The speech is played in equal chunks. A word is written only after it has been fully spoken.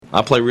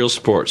I play real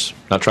sports,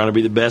 not trying to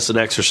be the best at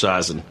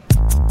exercising.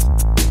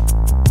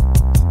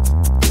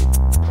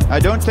 I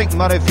don't think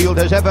Murrayfield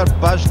has ever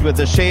buzzed with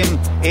the same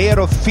air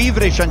of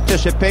feverish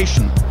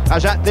anticipation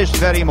as at this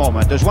very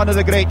moment, as one of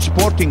the great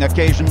sporting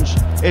occasions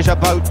is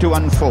about to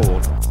unfold.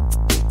 They're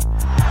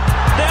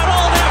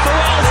all there for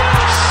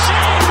Wales.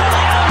 Shane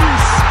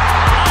Williams!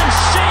 And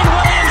Shane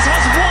Williams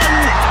has won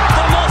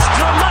the most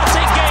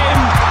dramatic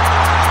game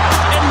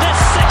in this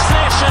Six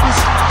Nations,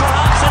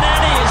 perhaps in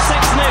any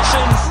Six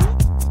Nations.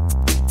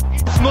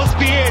 This must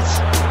be it.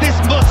 This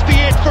must be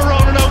it for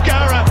Ronan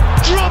O'Gara.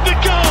 Drop it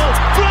goal.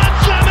 Grand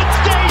Slam at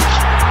stake.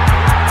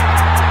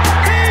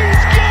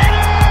 He's got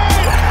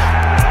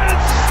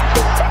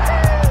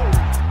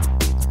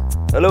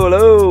it.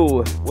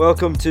 Hello.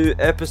 Welcome to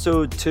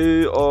episode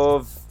 2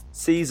 of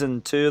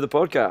season 2 of the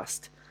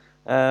podcast.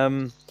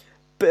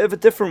 Bit of a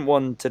different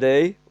one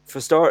today. For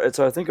start, it's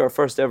I think our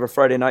first ever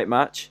Friday night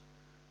match.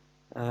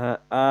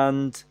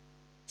 And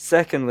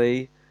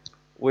secondly,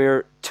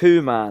 we're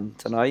two-man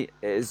tonight.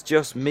 It is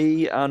just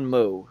me and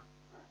Mo.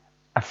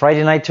 A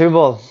Friday night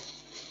two-ball.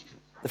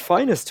 The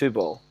finest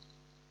two-ball.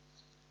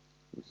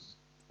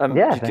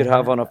 Yeah, you could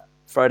have on a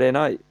Friday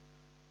night.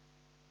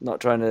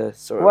 Not trying to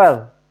sort of...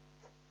 Well,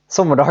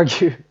 some would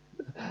argue.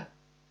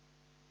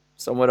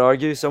 Some would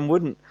argue, some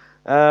wouldn't.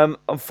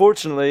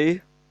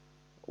 Unfortunately,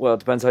 well, it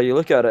depends how you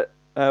look at it.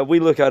 We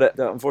look at it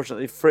that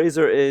unfortunately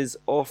Fraser is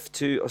off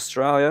to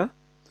Australia.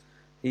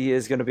 He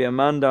is going to be a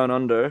man down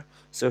under.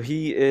 So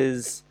he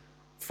is,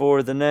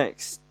 for the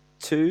next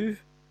 2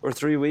 or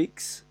 3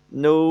 weeks,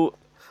 no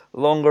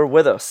longer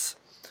with us.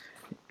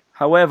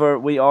 However,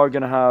 we are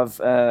going to have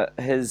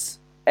his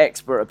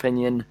expert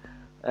opinion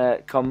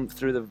come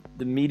through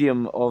the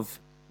medium of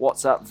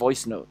WhatsApp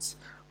voice notes,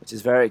 which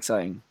is very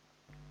exciting.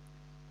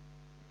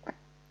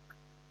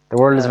 The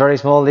world is very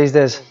small these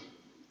days.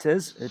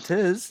 It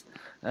is.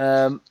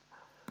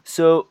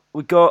 So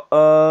we got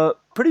a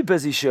pretty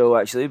busy show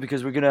actually,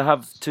 because we're going to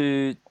have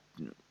to...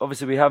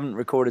 Obviously, we haven't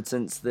recorded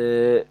since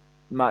the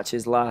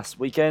matches last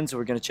weekend, so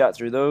we're going to chat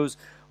through those.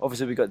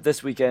 Obviously, we got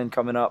this weekend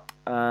coming up,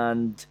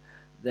 and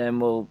then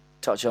we'll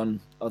touch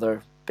on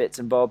other bits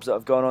and bobs that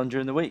have gone on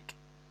during the week.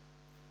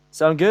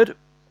 Sound good?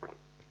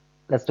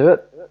 Let's do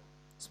it.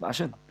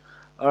 Smashing.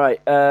 All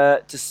right.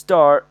 To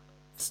start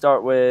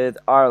with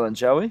Ireland,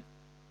 shall we?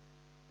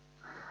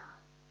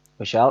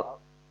 We shall.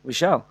 We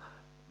shall.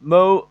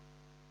 Mo,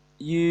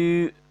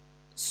 you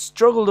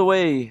struggled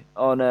away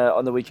on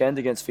the weekend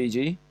against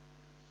Fiji.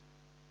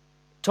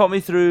 Talk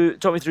me through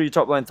your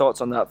top line thoughts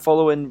on that.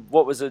 Following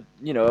what was a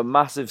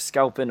massive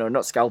scalping, or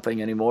not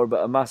scalping anymore,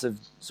 but a massive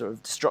sort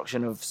of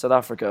destruction of South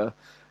Africa.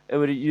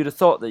 You'd have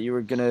thought that you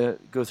were gonna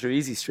go through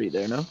easy street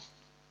there, no?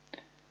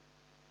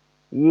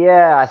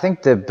 Yeah, I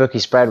think the bookie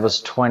spread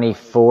was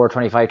 24,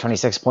 25,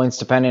 26 points,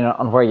 depending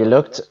on where you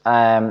looked,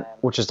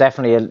 which was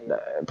definitely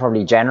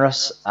probably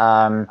generous.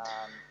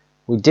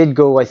 We did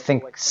go, I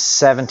think,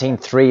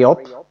 17-3 up,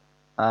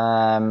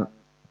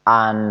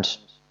 and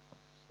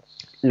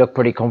looked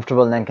pretty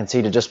comfortable, and then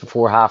conceded just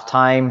before half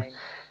time.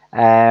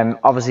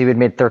 Obviously, we'd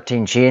made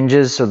 13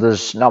 changes, so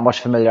there's not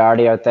much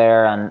familiarity out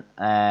there, and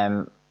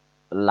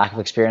lack of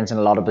experience in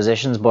a lot of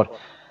positions. But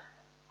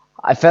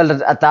I felt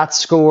that at that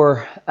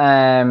score,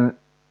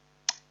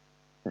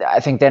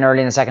 I think then early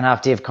in the second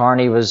half, Dave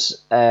Carney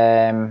was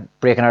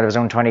breaking out of his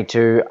own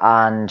 22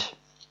 and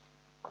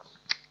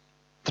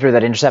threw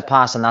that intercept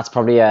pass, and that's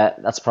probably a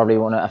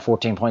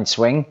 14-point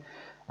swing.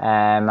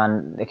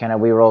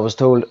 And we were always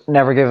told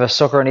never give a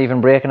sucker an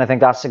even break, and I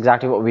think that's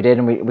exactly what we did,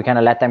 and we kind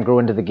of let them grow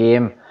into the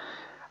game.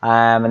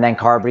 And then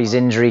Carberry's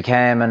injury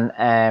came,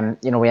 and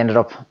we ended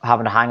up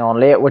having to hang on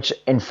late, which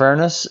in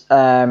fairness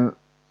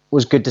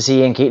was good to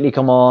see Ian Keatley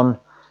come on.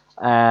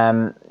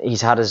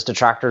 He's had his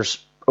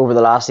detractors over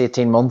the last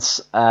 18 months,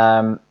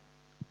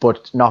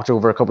 but knocked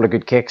over a couple of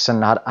good kicks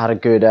and had a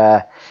good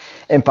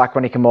impact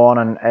when he came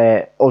on,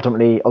 and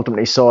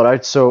ultimately saw it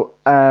out. So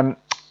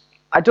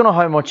I don't know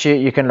how much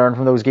you can learn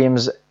from those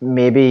games.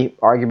 Maybe,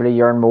 arguably,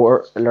 you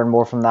learn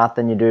more from that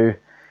than you do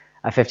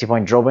a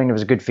 50-point drubbing. It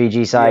was a good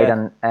Fiji side,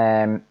 yeah.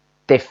 And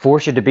they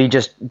force you to be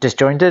just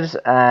disjointed.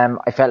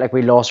 I felt like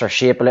we lost our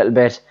shape a little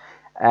bit.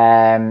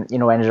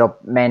 Ended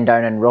up men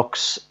down in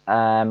rucks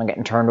and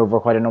getting turned over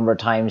quite a number of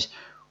times.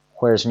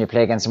 Whereas when you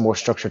play against a more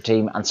structured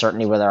team, and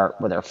certainly with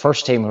our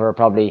first team, who are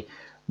probably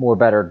more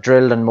better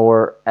drilled and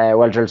more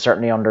well drilled,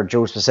 certainly under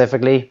Joe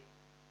specifically,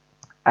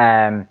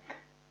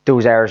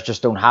 those errors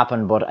just don't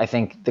happen. But I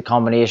think the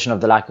combination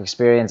of the lack of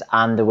experience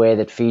and the way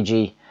that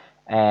Fiji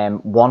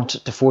want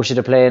to force you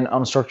to play an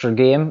unstructured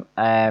game,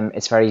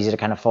 it's very easy to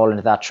kind of fall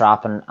into that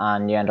trap,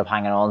 and you end up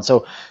hanging on.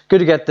 So good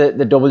to get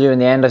the W in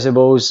the end, I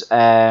suppose,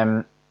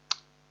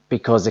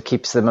 because it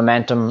keeps the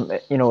momentum,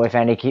 if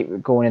any,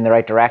 keep going in the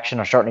right direction,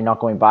 or certainly not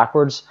going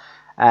backwards.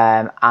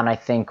 And I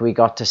think we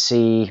got to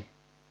see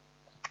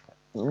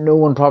no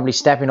one probably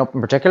stepping up in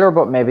particular,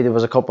 but maybe there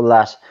was a couple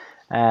that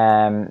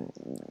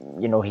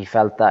he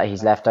felt that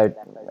he's left out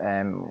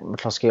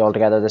McCluskey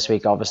altogether this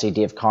week. Obviously,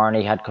 Dave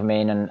Carney had come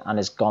in and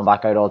has gone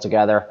back out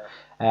altogether.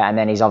 And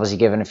then he's obviously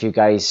given a few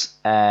guys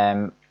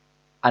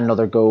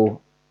another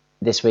go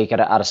this week at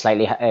a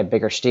slightly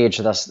bigger stage.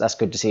 So that's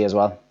good to see as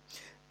well.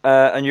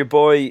 And your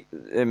boy,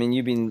 I mean,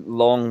 you've been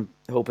long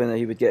hoping that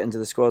he would get into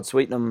the squad.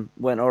 Sweetenham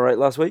went all right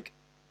last week.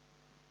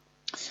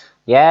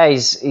 Yeah,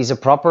 he's a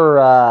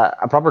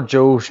proper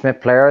Joe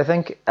Schmidt player, I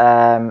think.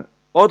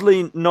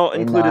 Oddly, not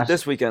included that.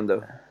 this weekend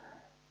though.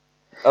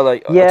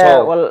 At Yeah,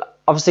 all. well,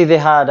 obviously they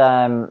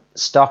had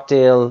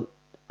Stockdale,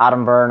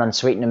 Adam Byrne, and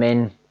Sweetenham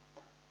in,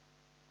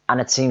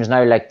 and it seems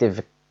now like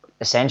they've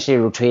essentially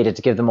rotated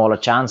to give them all a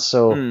chance.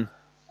 So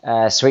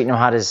Sweetenham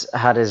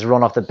had his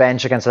run off the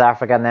bench against South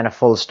Africa and then a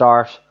full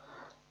start.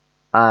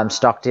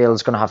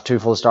 Stockdale's going to have 2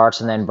 full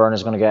starts, and then Byrne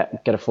is going to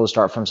get a full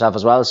start for himself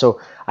as well.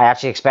 So I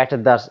actually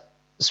expected that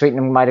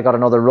Sweetenham might have got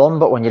another run,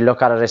 but when you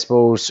look at it, I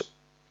suppose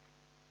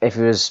if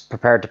he was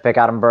prepared to pick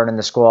Adam Byrne in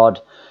the squad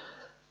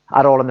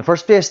at all in the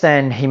first place,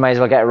 then he might as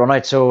well get a run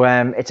out. So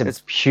it's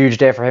a huge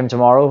day for him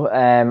tomorrow.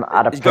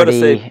 At a He's got to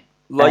pretty say,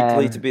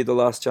 likely to be the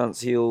last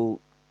chance he'll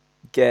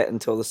get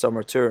until the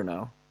summer tour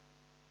now.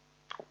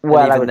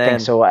 Well, I would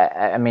think so.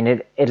 I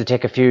mean, it'll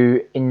take a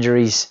few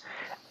injuries,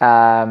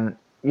 for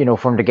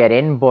him to get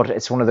in. But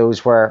it's one of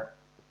those where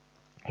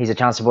he's a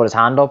chance to put his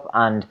hand up,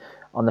 and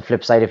on the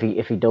flip side,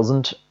 if he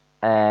doesn't,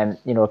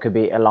 it could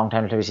be a long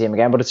time until we see him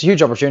again. But it's a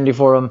huge opportunity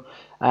for him.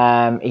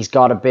 He's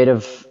got a bit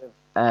of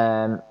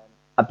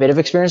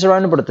experience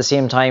around him, but at the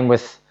same time,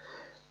 with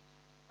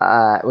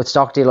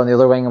Stockdale on the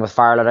other wing and with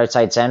Farrell at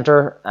outside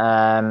centre,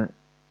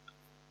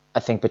 I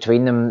think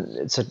between them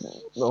it's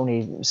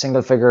only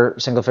single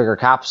figure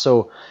cap.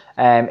 So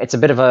it's a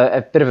bit of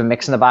a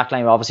mix in the back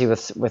line. Obviously,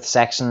 with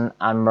Sexton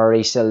and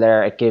Murray still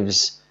there, it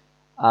gives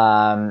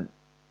Farrell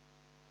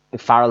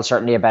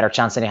certainly a better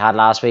chance than he had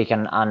last week,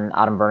 and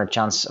Adam Byrne a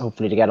chance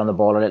hopefully to get on the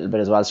ball a little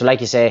bit as well. So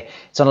like you say,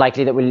 it's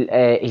unlikely that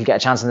he'll get a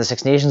chance in the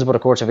Six Nations, but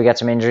of course if we get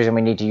some injuries and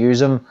we need to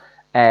use him,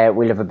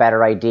 we'll have a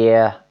better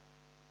idea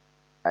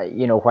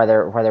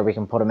whether we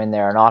can put him in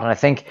there or not. And I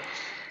think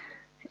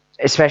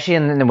especially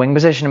in the wing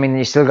position, I mean,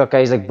 you still got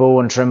guys like Bowe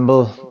and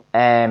Trimble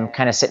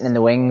kind of sitting in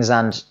the wings,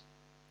 and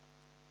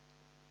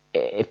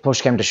if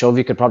push came to shove,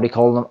 you could probably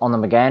call on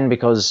them again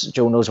because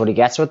Joe knows what he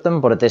gets with them.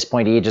 But at this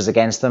point, age is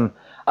against them,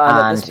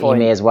 and he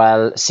may as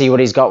well see what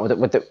he's got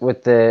with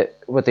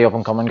the up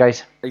and coming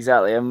guys.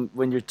 Exactly, and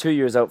when you're 2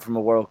 years out from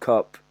a World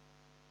Cup,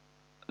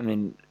 I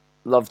mean,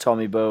 love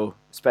Tommy Bowe,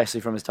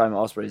 especially from his time at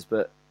Ospreys,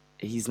 but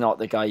he's not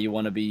the guy you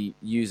want to be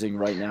using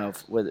right now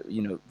with that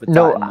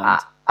in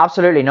mind.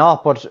 Absolutely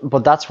not.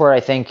 But that's where I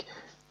think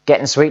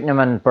getting Sweetenham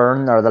and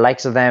Byrne or the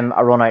likes of them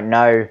a run out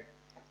now,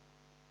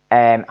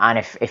 and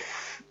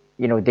if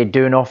they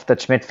do enough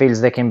that Schmidt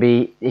feels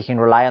he can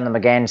rely on them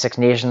again, Six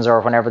Nations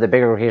or whenever the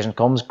bigger occasion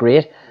comes,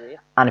 great.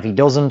 And if he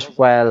doesn't,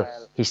 well,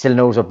 he still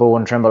knows what Bowe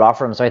and Trimble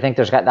offer him. So I think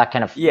there's got that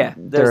kind of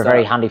they're a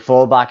very handy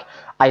fallback.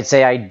 I'd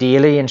say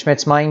ideally in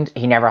Schmidt's mind,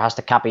 he never has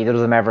to cap either of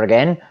them ever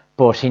again,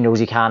 but he knows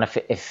he can if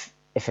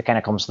it kind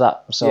of comes to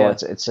that. So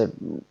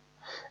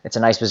it's a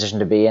nice position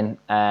to be in.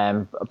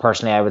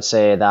 Personally, I would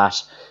say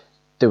that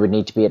there would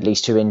need to be at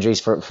least 2 injuries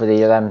for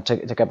the of them to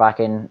get back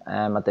in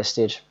at this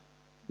stage.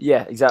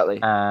 Yeah, exactly.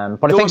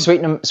 But I think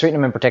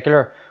Sweetenham in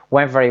particular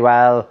went very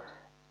well.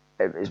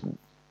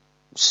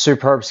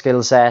 Superb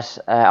skill set.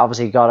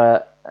 Obviously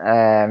got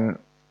a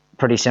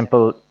pretty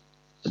simple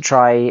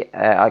try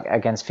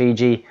against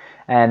Fiji,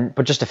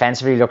 but just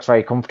defensively looked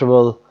very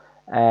comfortable.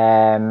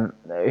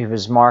 He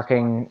was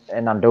marking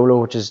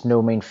Nandolo, which is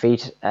no mean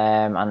feat,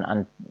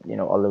 and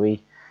although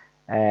he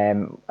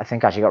I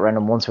think actually got round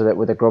him once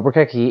with a grubber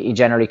kick, he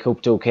generally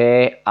coped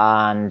okay,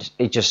 and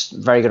he just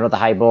very good with the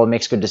high ball,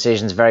 makes good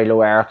decisions, very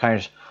low error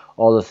count,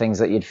 all the things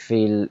that you'd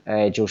feel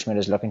Joe Schmidt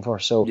is looking for.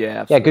 So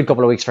yeah, good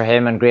couple of weeks for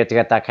him, and great to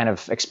get that kind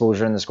of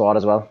exposure in the squad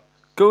as well.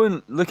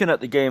 Looking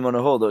at the game on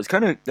a whole, though, it's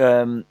kind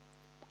of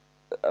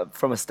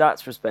from a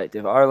stats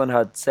perspective, Ireland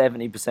had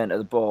 70% of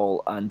the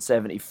ball and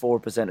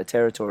 74% of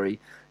territory,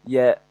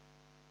 yet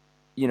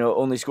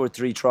only scored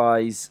 3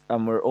 tries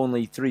and were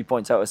only 3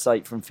 points out of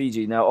sight from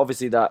Fiji. Now,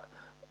 obviously,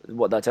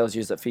 what that tells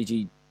you is that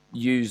Fiji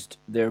used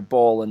their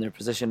ball and their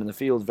position in the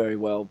field very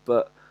well.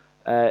 But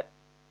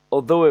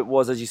although it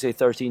was, as you say,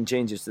 13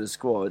 changes to the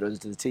squad or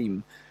to the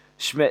team,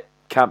 Schmidt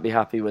can't be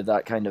happy with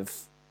that kind of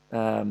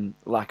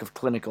lack of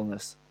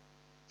clinicalness.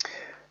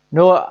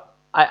 No,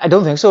 I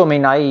don't think so. I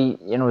mean,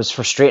 it was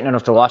frustrating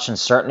enough to watch, and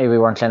certainly we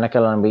weren't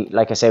clinical. And we,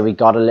 like I say, we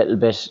got a little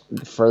bit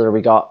further.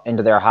 We got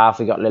into their half.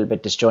 We got a little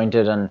bit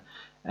disjointed, and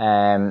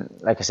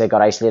like I say,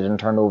 got isolated and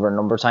turned over a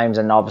number of times.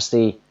 And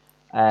obviously,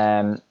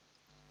 that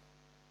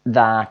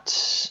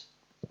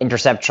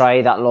intercept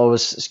try that'll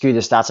always skew the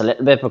stats a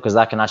little bit because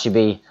that can actually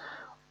be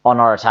on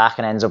our attack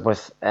and ends up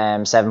with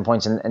 7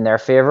 points in their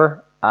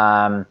favour.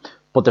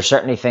 But there's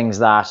certainly things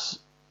that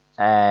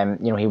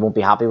he won't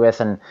be happy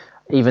with, and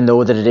even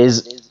though that it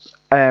is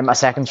a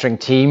second string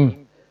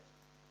team,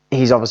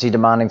 he's obviously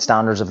demanding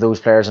standards of those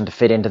players and to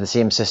fit into the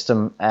same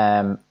system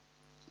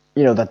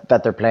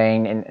that they're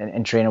playing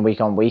in training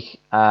week on week.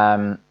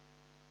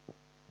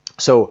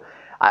 So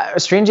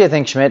strangely, I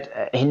think Schmidt,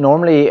 he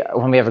normally,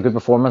 when we have a good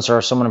performance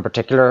or someone in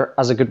particular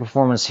has a good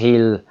performance,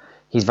 he'll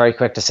he's very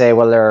quick to say,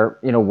 well, there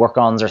are,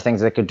 work-ons or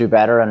things that could do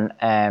better,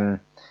 and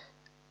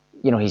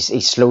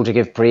he's slow to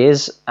give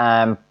praise.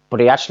 But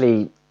he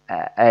actually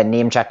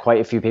name-checked quite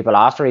a few people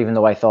after, even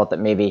though I thought that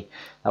maybe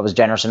that was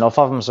generous enough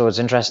of him. So it's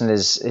interesting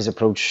his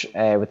approach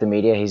with the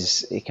media.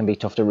 He can be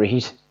tough to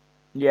read.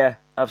 Yeah,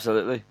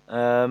 absolutely.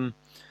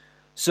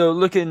 So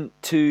looking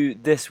to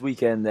this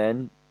weekend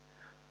then,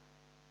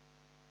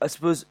 I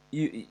suppose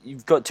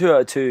you've got 2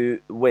 out of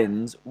 2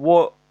 wins.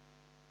 What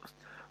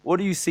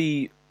do you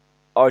see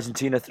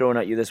Argentina throwing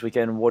at you this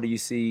weekend? What do you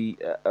see?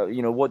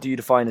 What do you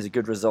define as a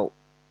good result?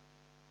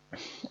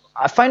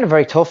 I find it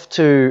very tough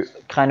to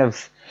kind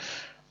of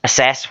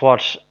assess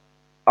what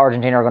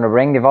Argentina are going to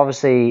bring. They've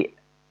obviously,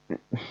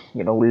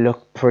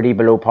 looked pretty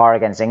below par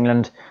against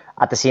England.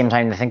 At the same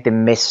time, I think they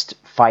missed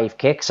 5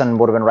 kicks and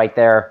would have been right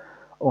there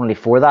only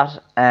for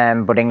that.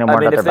 But England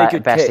weren't at their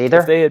best either.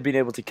 If they had been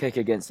able to kick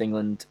against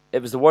England,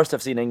 it was the worst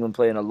I've seen England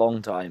play in a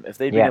long time. If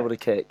they'd been able to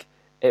kick,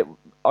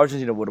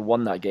 Argentina would have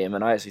won that game,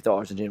 and I actually thought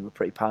Argentina were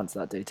pretty pants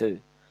that day too.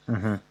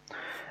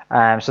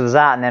 Mm-hmm. So there's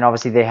that, and then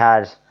obviously they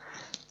had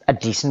a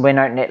decent win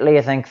out in Italy,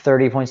 I think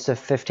 30 points to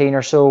 15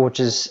 or so, which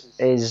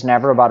is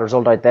never a bad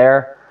result out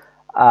there.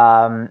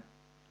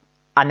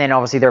 And then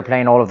obviously they're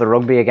playing all of the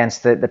rugby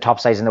against the top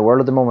sides in the world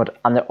at the moment,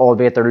 and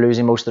albeit they're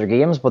losing most of their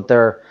games, but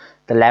the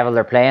level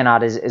they're playing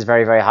at is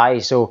very, very high.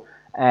 So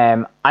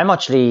I'm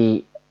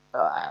actually,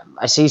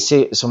 I see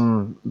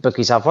some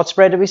bookies have, what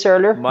spread did we say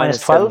earlier?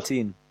 Minus 12?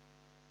 17.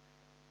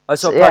 I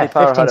saw Paddy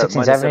Power 15, had it 16,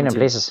 minus 17 in 17.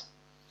 places.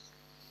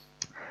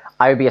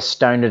 I would be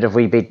astounded if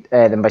we beat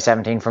them by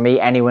 17. For me,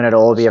 any win at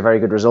all would be a very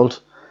good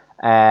result.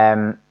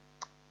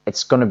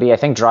 It's going to be, I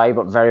think, dry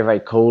but very,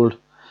 very cold.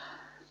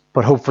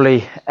 But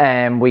hopefully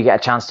we get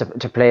a chance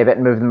to play a bit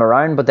and move them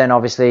around. But then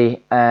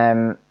obviously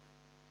Argentina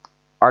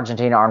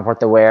aren't worth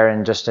the wear,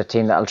 and just a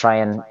team that'll try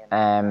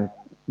and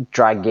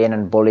drag in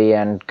and bully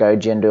and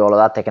gouge you and do all of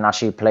that. They can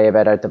actually play a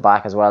bit out the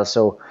back as well.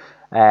 So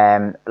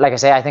like I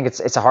say, I think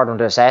it's a hard one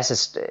to assess.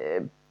 It's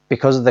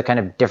because of the kind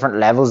of different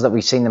levels that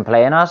we've seen them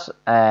playing at,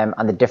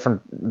 and the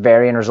different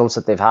varying results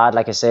that they've had.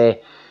 Like I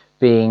say,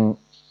 being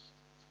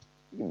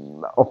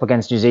up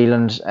against New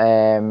Zealand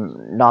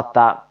not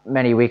that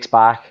many weeks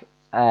back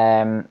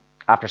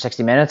after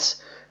 60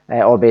 minutes,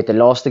 albeit they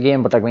lost the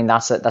game, but I mean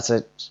that's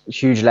a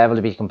huge level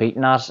to be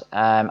competing at,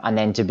 and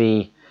then to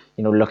be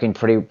looking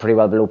pretty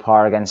well below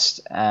par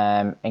against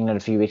England a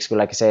few weeks ago.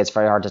 Like I say, it's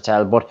very hard to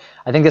tell, but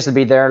I think this will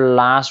be their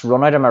last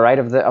run out. Am I right,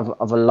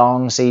 of a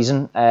long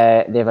season?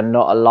 They have a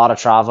lot of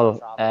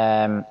travel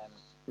in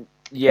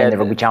the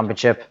Rugby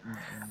Championship.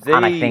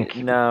 And I think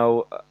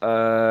now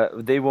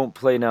they won't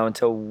play now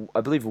until,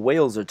 I believe,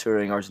 Wales are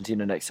touring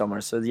Argentina next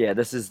summer. So yeah,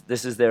 this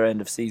is their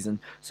end of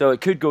season. So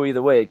it could go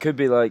either way. It could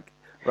be like,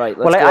 right,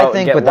 let's go out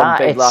and get one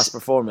big last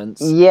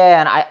performance. Yeah,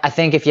 and I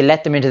think if you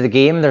let them into the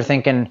game, they're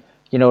thinking,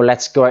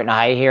 let's go out on a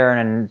high here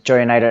and enjoy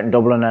a night out in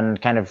Dublin and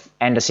kind of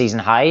end the season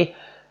high.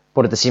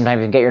 But at the same time,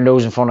 if you can get your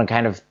nose in front and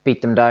kind of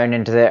beat them down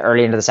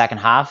early into the second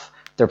half,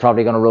 they're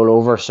probably going to roll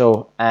over.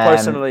 So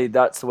personally,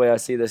 that's the way I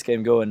see this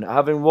game going.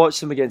 Having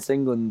watched them against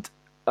England,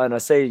 and I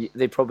say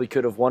they probably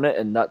could have won it,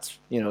 and that's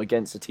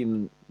against a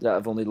team that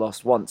have only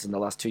lost once in the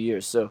last 2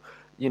 years. So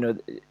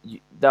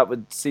that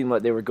would seem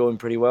like they were going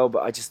pretty well,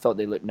 but I just thought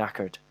they looked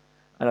knackered,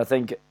 and I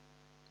think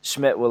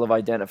Schmidt will have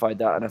identified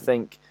that. And I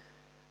think,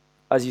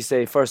 as you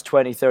say, first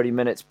 20-30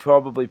 minutes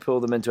probably pull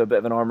them into a bit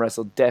of an arm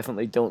wrestle.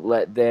 Definitely don't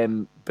let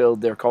them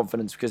build their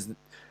confidence, because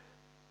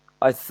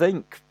I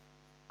think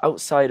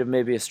outside of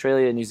maybe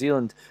Australia and New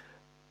Zealand,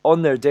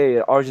 on their day,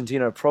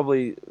 Argentina are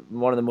probably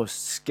one of the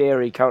most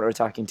scary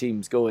counter-attacking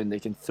teams going.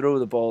 They can throw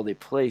the ball. They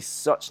play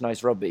such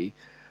nice rugby.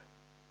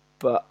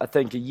 But I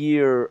think a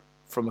year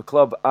from a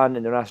club and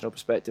international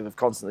perspective of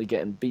constantly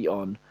getting beat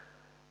on,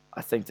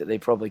 I think that they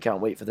probably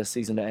can't wait for this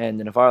season to end.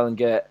 And if Ireland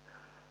get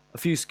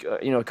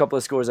a couple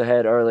of scores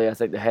ahead early, I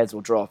think the heads will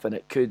drop, and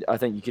I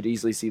think you could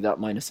easily see that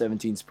minus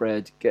 17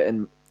 spread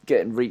getting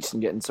reached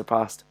and getting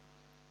surpassed.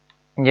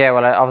 Yeah,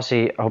 well, I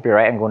hope you're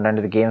right. I'm going down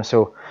to the game,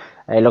 so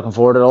looking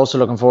forward. And also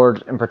looking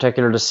forward in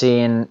particular to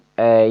seeing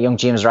young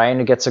James Ryan,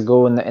 who gets a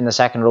go in the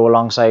second row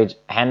alongside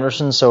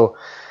Henderson. So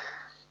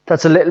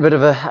that's a little bit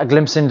of a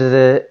glimpse into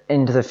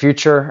the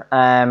future.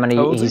 And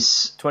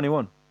he's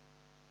 21.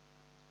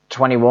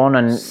 21,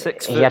 and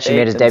he actually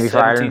made his debut for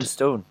Ireland.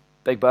 Stone,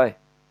 big boy.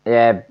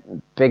 Yeah,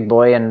 big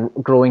boy and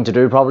growing to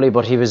do probably,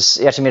 but he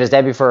actually made his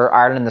debut for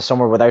Ireland in the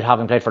summer without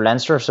having played for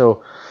Leinster.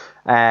 So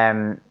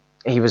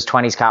he was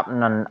 20s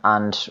captain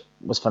and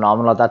was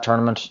phenomenal at that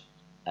tournament.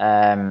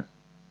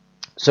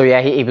 So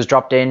yeah, he was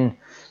dropped in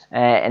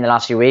the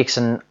last few weeks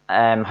and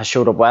has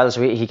showed up well,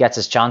 so he gets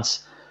his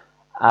chance.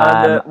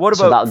 And what about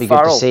so that'll be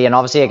Farrell? good to see, and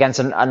obviously against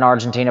an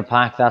Argentina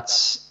pack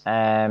that's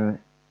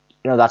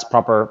that's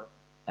proper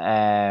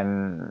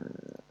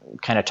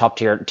kind of top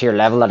tier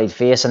level that he'd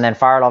face. And then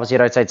Farrell obviously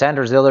at outside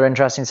centre is the other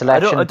interesting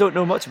selection. I don't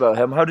know much about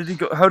him. How did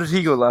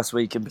he go last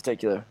week in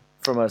particular,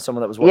 from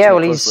someone that was watching? Yeah,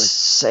 well,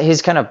 closely?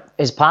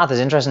 his path is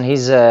interesting.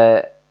 He's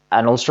an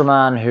Ulster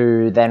man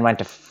who then went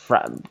to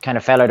kind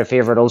of fell out of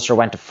favour at Ulster,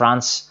 went to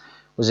France,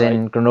 was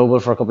in Grenoble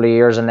for a couple of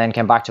years and then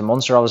came back to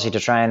Munster, obviously, to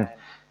try and,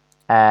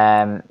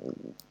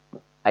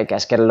 I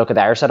guess, get a look at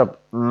their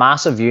setup.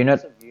 Massive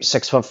unit,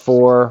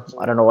 6'4".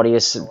 I don't know what he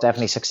is,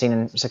 definitely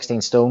 16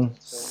 stone.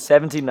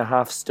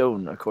 17.5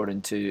 stone,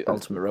 according to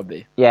Ultimate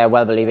Rugby. Yeah,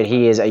 well, believe it.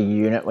 He is a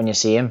unit when you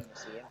see him.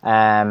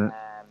 Can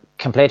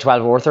play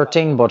 12 or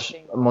 13, but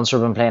Munster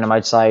have been playing him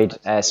outside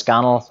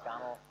Scannell.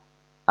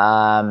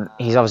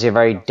 He's obviously a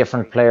very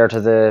different player to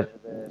the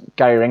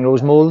Gary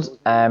Ringrose mould,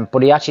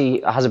 but he actually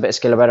has a bit of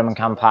skill about him and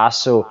can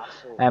pass. So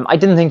I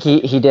didn't think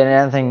he did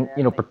anything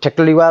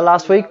particularly well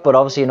last week, but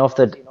obviously enough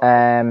that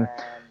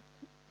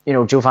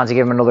Joe Fancy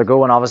gave him another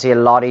go, and obviously a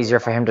lot easier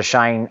for him to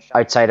shine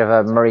outside of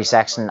a Murray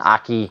Sexton,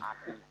 Aki.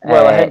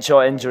 Well, a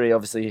Henshaw injury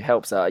obviously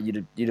helps that.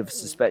 You'd have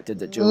suspected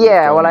that Joe.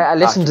 Yeah, well, I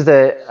listened to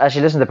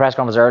the press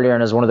conference earlier,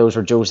 and it was one of those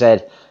where Joe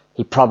said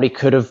he probably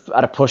could have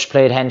at a push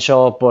played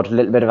Henshaw, but a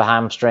little bit of a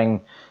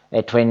hamstring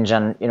twinge,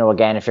 and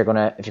again, if you're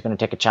gonna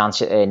take a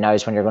chance, now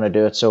is when you're gonna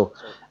do it. So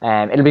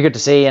it'll be good to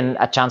see, and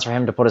a chance for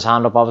him to put his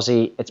hand up.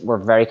 Obviously, we're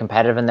very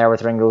competitive in there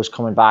with Ringrose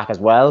coming back as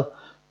well,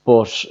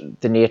 but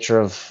the nature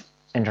of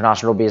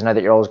international rugby is now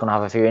that you're always going to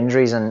have a few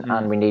injuries,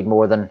 and we need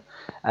more than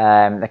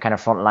the kind of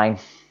front line.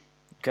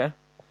 Okay.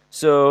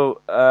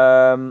 So,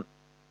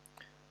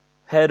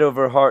 head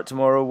over heart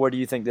tomorrow. What do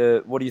you think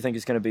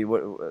it's going to be?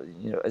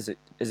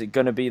 Is it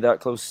going to be that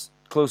close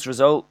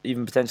result,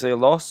 even potentially a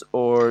loss,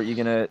 or are you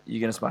gonna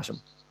smash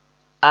them?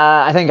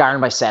 I think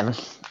Ireland by 7.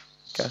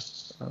 Okay,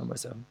 Ireland by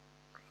 7.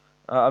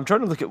 I'm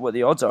trying to look at what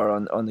the odds are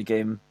on the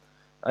game.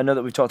 I know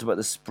that we've talked about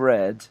the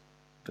spread,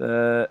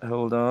 but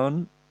hold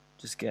on,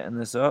 just getting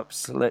this up.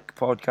 Slick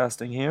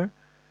podcasting here.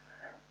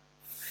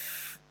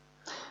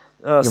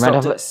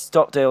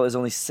 Stockdale is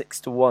only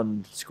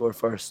 6-1 score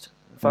first.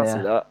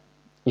 Fancy that.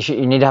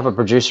 You need to have a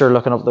producer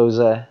looking up those.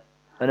 I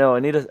know.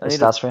 I need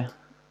stats for you.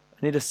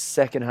 I need a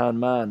second-hand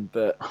man,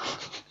 but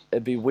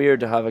it'd be weird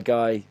to have a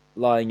guy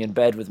lying in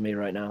bed with me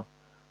right now,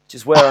 which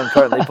is where I'm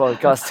currently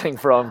podcasting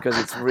from because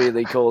it's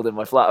really cold in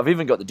my flat. I've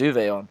even got the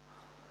duvet on.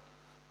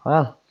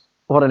 Well,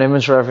 what an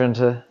image for everyone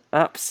to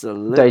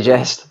absolutely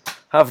digest.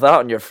 Have that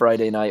on your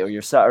Friday night or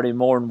your Saturday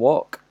morn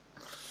walk.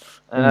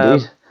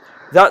 Indeed.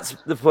 That's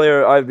the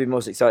player I'd be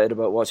most excited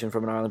about watching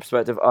from an Ireland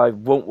perspective. I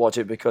won't watch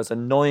it because,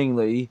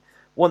 annoyingly,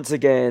 once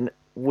again,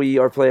 we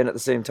are playing at the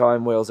same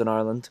time, Wales and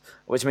Ireland,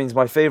 which means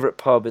my favourite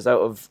pub is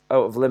out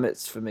of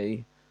limits for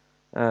me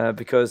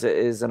because it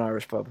is an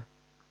Irish pub.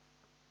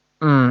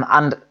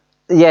 And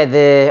yeah,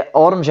 the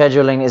autumn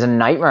scheduling is a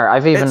nightmare.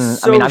 I've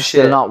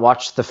still not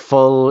watched the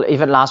full.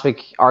 Even last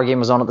week, our game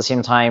was on at the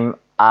same time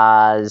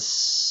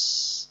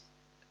as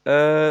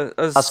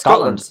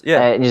Scotland.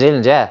 Yeah, New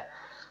Zealand. Yeah.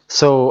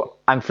 So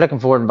I'm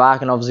flicking forward and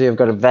back, and obviously I've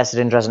got a vested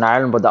interest in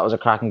Ireland, but that was a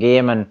cracking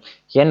game, and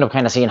you end up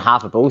kind of seeing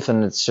half of both,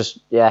 and it's just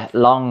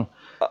long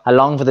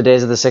for the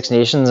days of the Six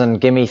Nations,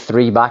 and give me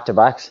 3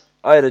 back-to-backs.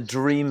 I had a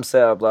dream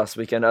setup last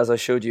weekend, as I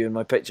showed you in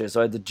my picture. So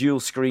I had the dual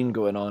screen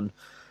going on,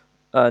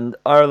 and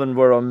Ireland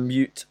were on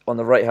mute on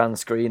the right-hand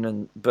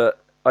screen, but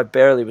I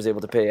barely was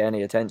able to pay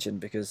any attention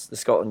because the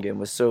Scotland game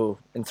was so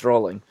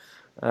enthralling.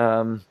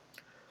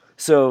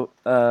 So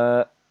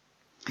well,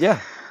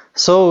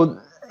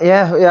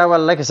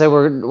 like I said,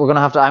 I'm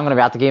gonna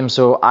be at the game,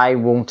 so I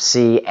won't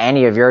see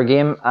any of your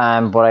game.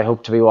 But I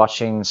hope to be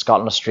watching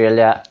Scotland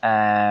Australia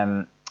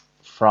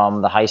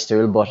from the high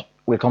stool. But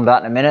we'll come to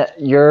that in a minute.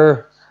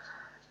 Your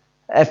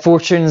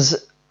fortunes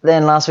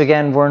then last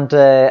weekend weren't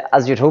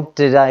as you'd hoped.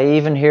 Did I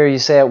even hear you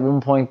say at one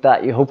point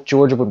that you hoped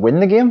Georgia would win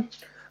the game?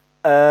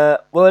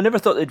 Well, I never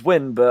thought they'd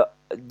win, but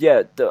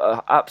yeah,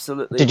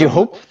 absolutely. Did you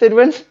hope they'd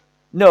win?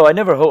 No, I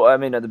never hope. I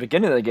mean, at the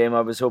beginning of the game,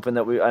 I was hoping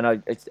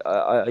that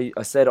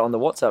I said on the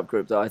WhatsApp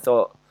group that I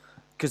thought,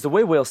 because the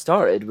way Wales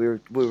started, we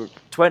were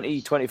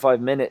 20, 25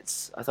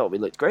 minutes. I thought we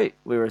looked great.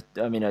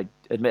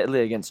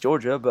 Admittedly against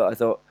Georgia, but I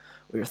thought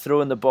we were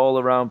throwing the ball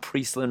around.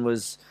 Priestland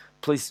was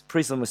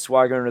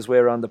swaggering his way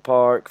around the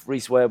park.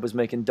 Rhys Webb was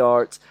making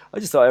darts.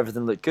 I just thought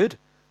everything looked good.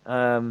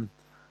 And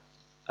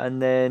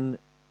then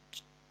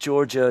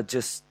Georgia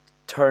just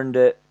turned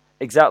it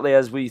exactly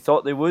as we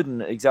thought they would,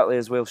 and exactly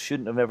as Wales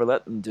shouldn't have never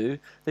let them do.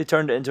 They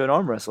turned it into an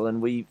arm wrestle, and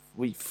we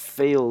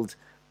failed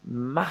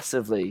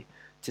massively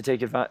to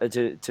take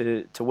advantage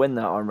to win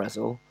that arm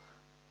wrestle.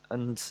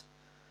 And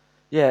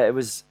yeah, it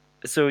was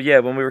so. Yeah,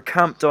 when we were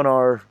camped on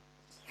our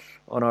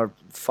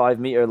 5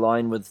 meter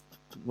line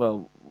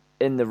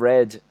in the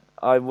red,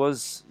 I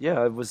was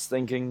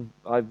thinking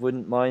I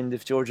wouldn't mind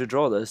if Georgia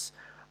draw this,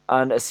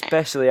 and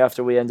especially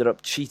after we ended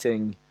up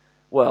cheating.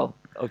 Well,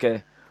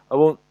 okay, I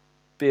won't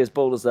be as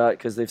bold as that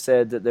because they've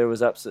said that there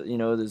was absolutely,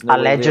 there's no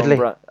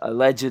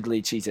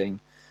allegedly cheating,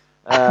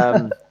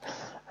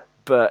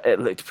 but it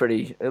looked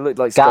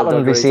like Gatlin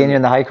will be seeing you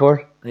in the High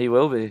Court. He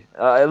will be.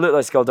 It looked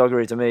like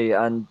skullduggery to me,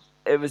 and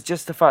it was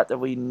just the fact that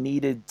we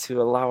needed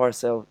to allow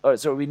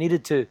ourselves, we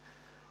needed to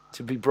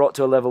be brought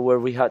to a level where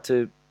we had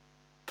to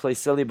play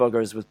silly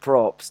buggers with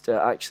props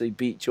to actually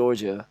beat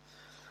Georgia.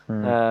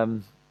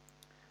 It's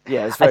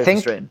very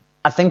frustrating.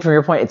 I think from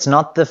your point, it's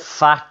not the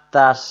fact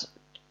that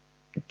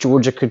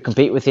Georgia could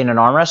compete with you in an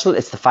arm wrestle.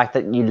 It's the fact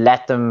that you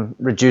let them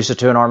reduce it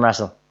to an arm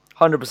wrestle.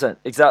 100%,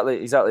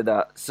 exactly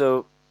that.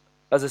 So,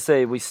 as I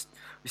say, we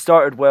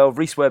started well.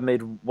 Reece Webb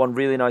made one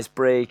really nice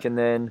break, and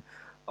then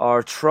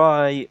our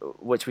try,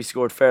 which we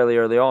scored fairly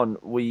early on,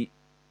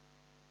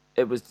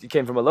 it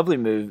came from a lovely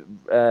move.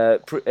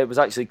 It was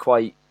actually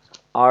quite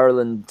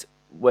Ireland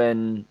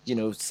when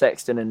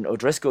Sexton and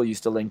O'Driscoll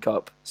used to link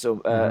up.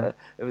 So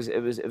it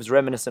was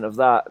reminiscent of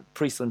that.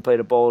 Priestland played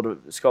a ball to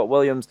Scott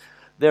Williams.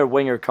 Their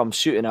winger comes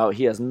shooting out.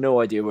 He has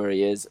no idea where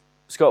he is.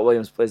 Scott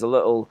Williams plays a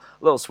little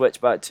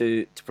switch back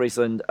to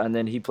Priestland, and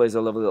then he plays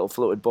a lovely little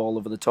floated ball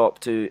over the top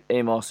to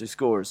Amos, who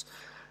scores.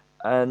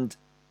 And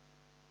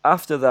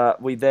after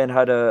that, we then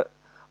had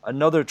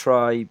another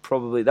try.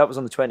 Probably that was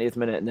on the 20th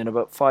minute, and then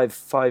about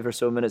five or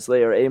so minutes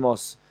later,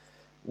 Amos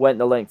went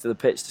the length of the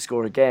pitch to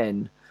score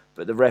again.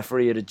 But the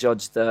referee had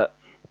adjudged that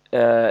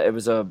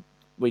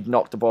we'd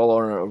knocked the ball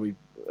on, or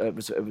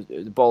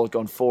the ball had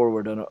gone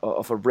forward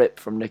off a rip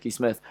from Nicky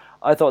Smith.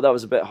 I thought that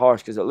was a bit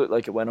harsh because it looked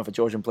like it went off a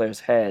Georgian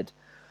player's head.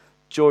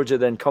 Georgia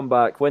then come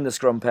back, win the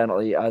scrum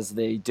penalty as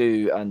they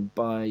do, and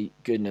by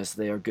goodness,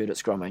 they are good at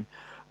scrumming.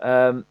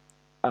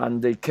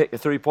 And they kick the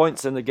 3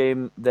 points in the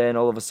game. Then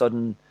all of a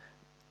sudden,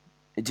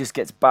 it just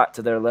gets back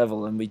to their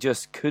level, and we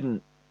just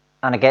couldn't.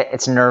 And again,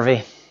 it's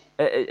nervy.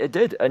 It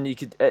did, and you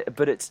could,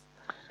 but it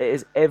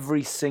is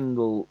every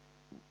single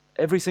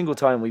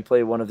time we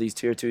play one of these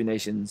tier 2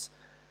 nations,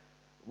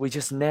 we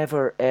just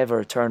never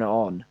ever turn it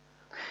on.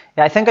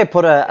 Yeah, I think I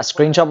put a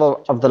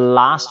screenshot of the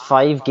last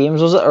 5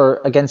 games, was it,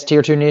 or against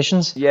tier 2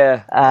 nations?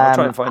 Yeah, I'll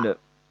try and find it.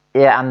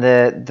 Yeah, and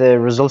the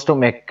results don't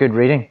make good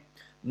reading.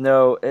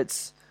 No,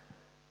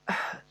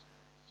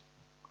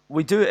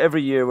 we do it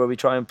every year where we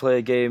try and play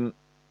a game.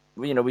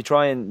 We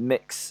try and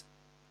mix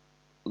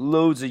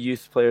loads of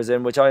youth players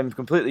in, which I'm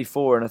completely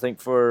for, and I think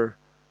for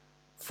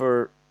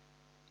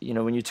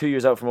when you're 2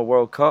 years out from a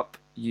World Cup,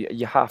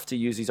 you have to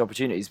use these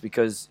opportunities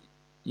because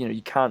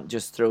you can't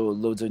just throw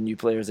loads of new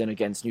players in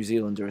against New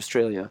Zealand or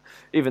Australia,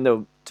 even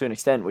though to an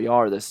extent we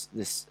are this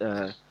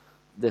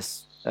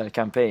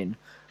campaign.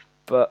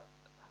 But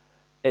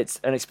it's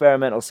an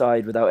experimental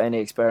side without any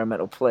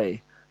experimental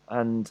play,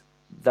 and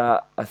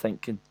that I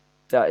think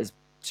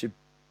should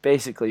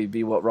basically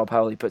be what Rob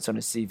Howley puts on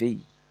his CV.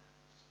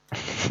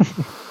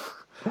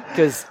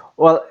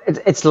 Well,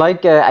 it's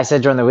like I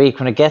said during the week,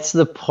 when it gets to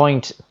the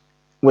point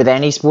with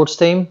any sports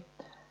team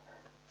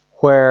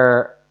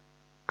where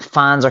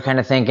fans are kind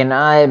of thinking,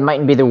 it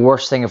mightn't be the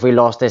worst thing if we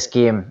lost this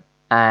game.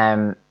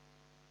 The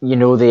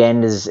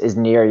end is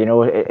near.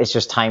 It's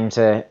just time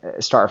to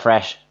start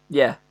afresh.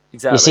 Yeah,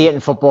 exactly. You see it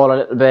in football a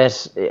little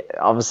bit.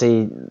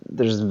 Obviously,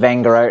 there's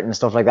Wenger out and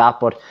stuff like that.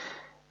 But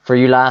for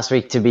you last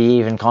week to be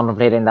even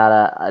contemplating that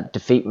a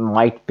defeat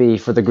might be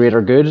for the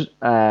greater good,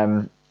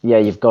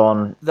 you've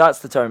gone. That's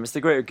the term. It's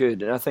the greater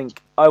good, and I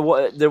think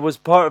there was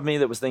part of me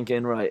that was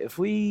thinking, right, if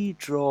we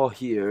draw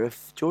here,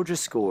 if Georgia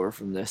score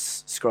from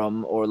this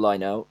scrum or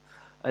line out,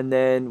 and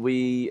then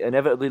we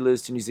inevitably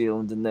lose to New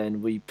Zealand, and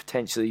then we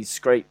potentially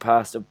scrape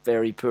past a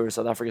very poor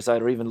South Africa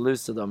side, or even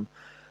lose to them,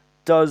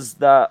 does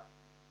that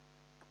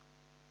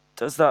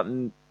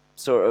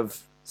sort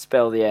of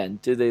spell the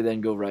end? Do they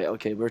then go, right,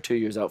 okay, we're 2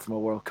 years out from a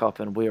World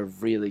Cup, and we're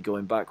really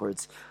going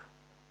backwards?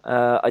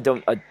 I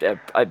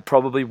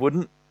probably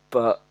wouldn't.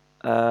 But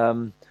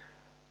there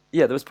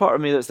was part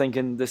of me that's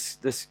thinking this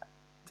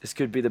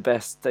could be the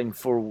best thing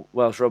for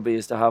Welsh rugby,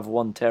 is to have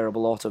one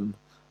terrible autumn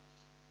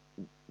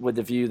with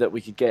the view that we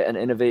could get an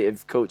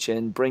innovative coach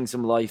in, bring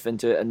some life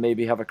into it, and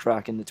maybe have a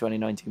crack in the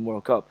 2019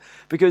 World Cup.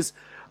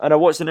 And I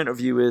watched an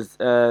interview with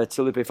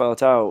Tulipe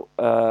Faletau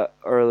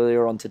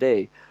earlier on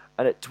today,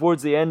 and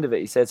towards the end of it,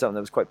 he said something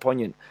that was quite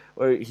poignant,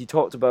 where he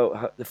talked about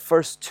how the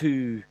first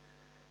two.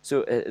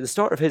 So at the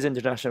start of his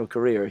international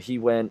career, he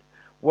went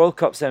World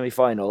Cup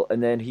semi-final,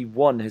 and then he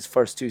won his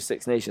first 2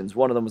 Six Nations.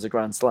 One of them was a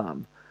Grand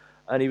Slam.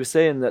 And he was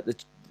saying that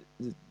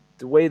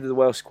the way that the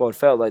Welsh squad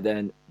felt like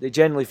then, they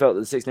generally felt that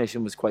the Six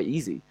Nations was quite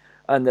easy,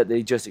 and that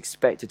they just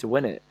expected to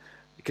win it.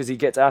 Because he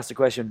gets asked the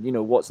question,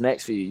 what's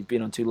next for you? You've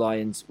been on 2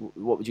 Lions,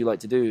 what would you like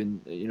to do?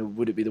 And,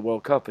 would it be the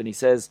World Cup? And he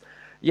says,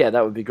 yeah,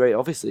 that would be great,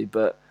 obviously,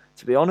 but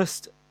to be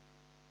honest,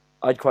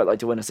 I'd quite like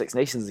to win a Six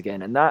Nations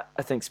again. And that,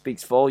 I think,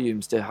 speaks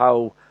volumes to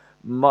how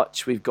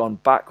much we've gone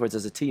backwards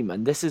as a team.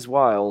 And this is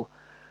while,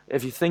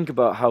 if you think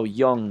about how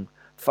young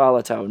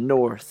Faletau,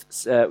 North,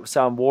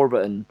 Sam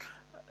Warburton,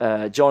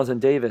 Jonathan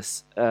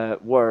Davis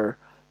were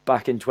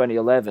back in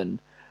 2011,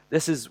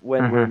 this is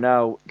when we're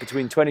now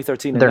between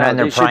 2013 and they're now. in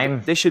their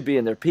prime. They should be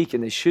in their peak,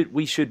 and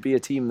we should be a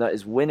team that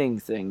is winning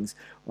things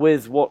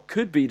with what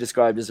could be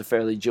described as a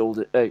fairly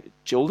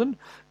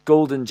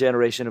golden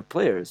generation of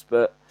players.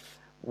 But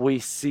we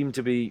seem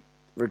to be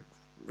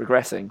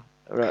regressing.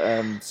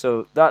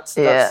 So that's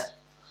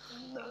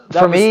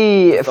for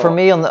me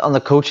on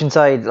the coaching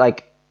side,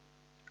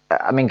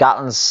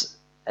 Gatland's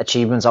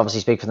achievements obviously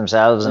speak for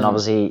themselves, and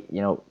obviously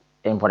in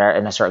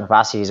a certain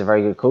capacity he's a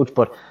very good coach.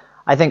 But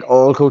I think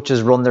all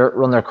coaches run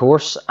their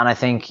course, and I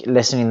think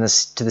listening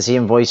to the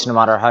same voice, no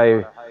matter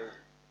how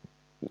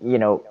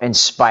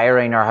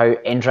inspiring or how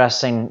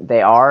interesting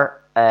they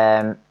are,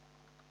 after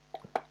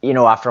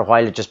a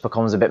while it just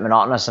becomes a bit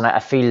monotonous, and I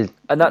feel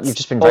And you've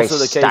just been very also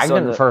the case on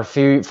stagnant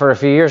for a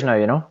few years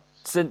now.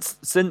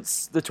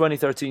 Since the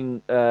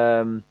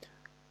 2013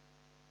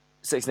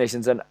 Six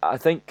Nations, and I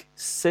think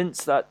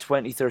since that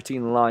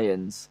 2013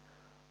 Lions,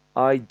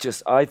 I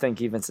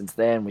think even since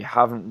then we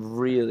haven't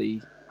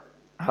really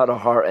had a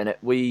heart in it.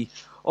 We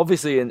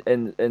obviously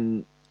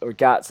or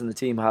Gats and the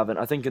team haven't.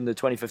 I think in the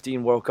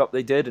 2015 World Cup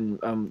they did,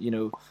 and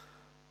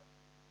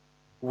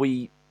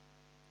we,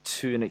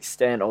 to an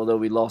extent, although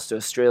we lost to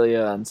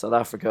Australia and South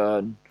Africa,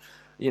 and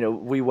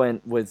we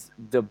went with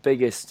the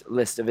biggest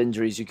list of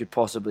injuries you could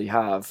possibly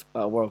have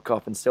at a World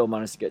Cup and still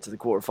managed to get to the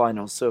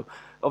quarterfinals. So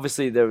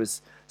obviously there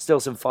was still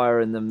some fire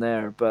in them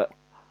there, but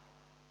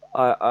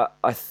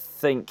I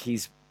think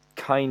he's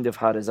kind of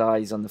had his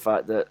eyes on the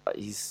fact that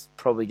he's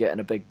probably getting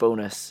a big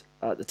bonus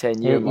at the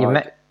 10-year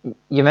mark.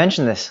 You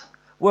mentioned this.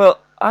 Well,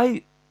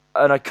 I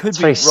could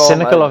be very wrong.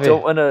 cynical I of you.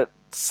 don't want to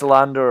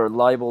slander or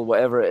libel,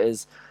 whatever it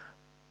is.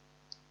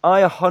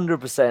 I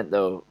 100%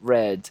 though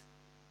read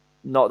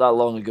not that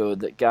long ago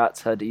that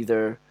Gats had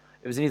it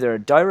was either a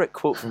direct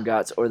quote from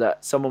Gats or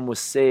that someone was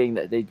saying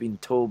that they'd been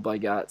told by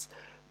Gats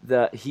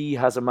that he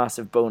has a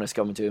massive bonus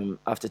coming to him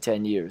after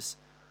 10 years.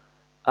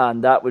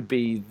 And that would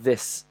be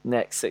this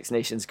next Six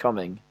Nations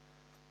coming.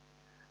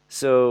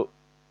 So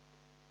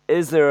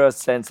is there a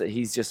sense that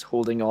he's just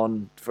holding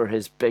on for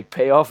his big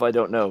payoff? I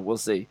don't know. We'll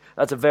see.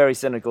 That's a very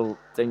cynical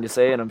thing to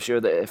say, and I'm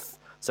sure that if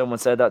someone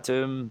said that to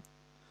him,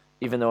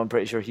 even though I'm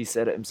pretty sure he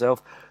said it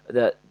himself,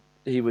 that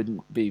he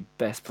wouldn't be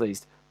best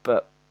pleased.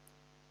 But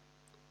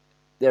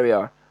there we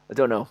are. I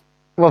don't know.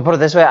 Well, put it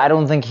this way, I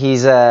don't think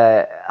he's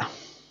not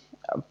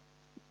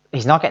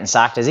getting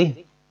sacked, is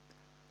he?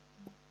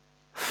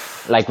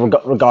 Like,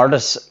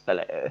 regardless.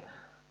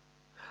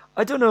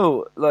 I don't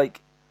know.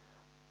 Like,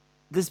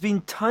 there's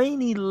been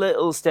tiny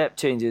little step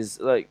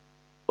changes, like,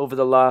 over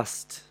the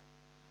last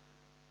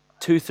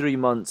 2-3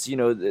 months.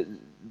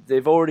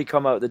 They've already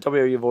come out. The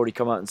WRU have already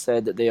come out and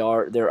said that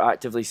they're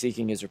actively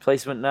seeking his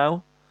replacement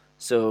now.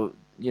 So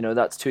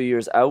that's 2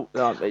 years out.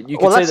 You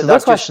could say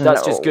that's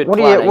just good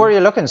planning. Where are you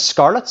looking?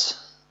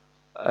 Scarlets?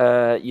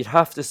 You'd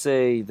have to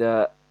say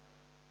that.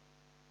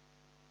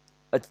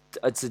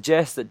 I'd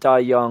suggest that Dai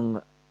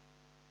Young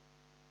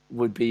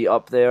would be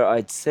up there.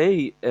 I'd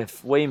say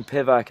if Wayne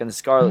Pivac and the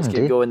Scarlets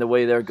keep going the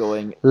way they're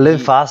going,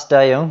 live fast,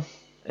 die young.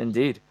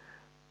 Indeed.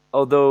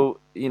 Although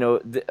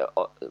the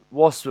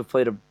Wasps have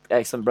played an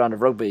excellent brand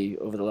of rugby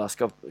over the last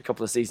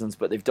couple of seasons,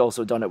 but they've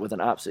also done it with an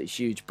absolutely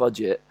huge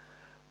budget.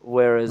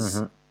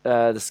 Whereas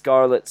the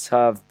Scarlets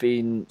have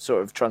been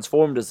sort of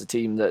transformed as a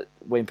team that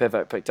Wayne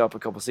Pivac picked up a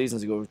couple of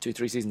seasons ago,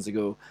 2-3 seasons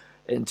ago,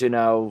 into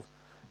now,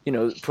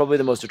 probably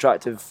the most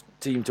attractive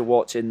team to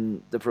watch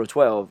in the Pro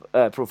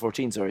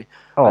 14, sorry.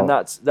 Oh, and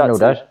that's no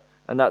doubt.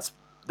 And that's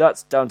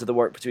down to the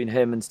work between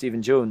him and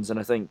Stephen Jones, and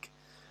I think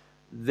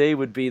they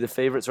would be the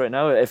favourites right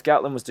now. If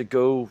Gatland was to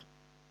go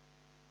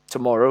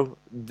tomorrow,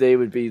 that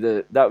would be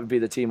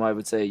the team I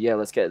would say, yeah,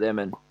 let's get them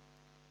in.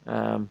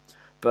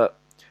 But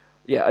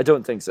yeah, I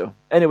don't think so.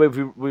 Anyway,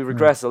 we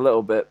regress a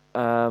little bit.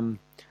 The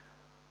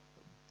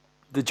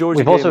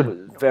Georgia game was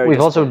very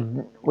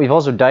we've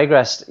also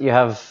digressed. You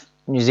have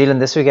New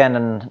Zealand this weekend,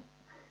 and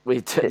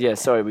we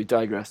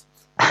digressed.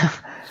 Had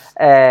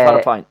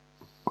a pint.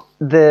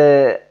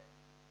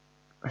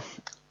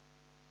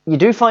 You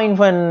do find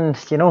when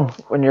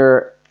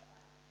your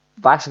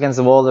back's against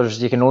the wall,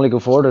 you can only go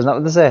forward. Isn't that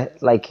what they say?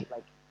 Like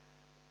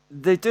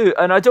they do,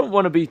 and I don't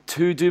want to be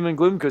too doom and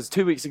gloom because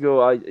 2 weeks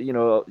ago,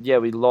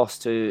 we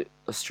lost to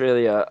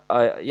Australia.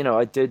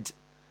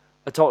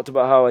 I talked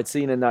about how I'd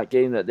seen in that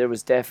game that there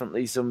was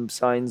definitely some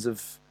signs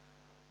of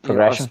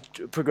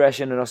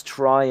progression and us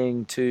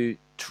trying to,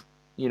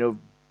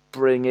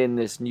 bring in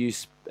this new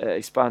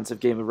expansive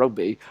game of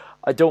rugby.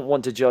 I don't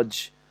want to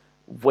judge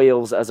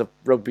Wales as a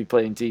rugby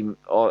playing team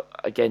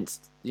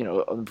against,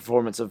 on the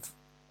performance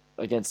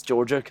against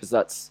Georgia, because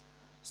that's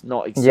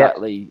not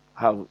exactly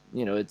how,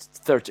 it's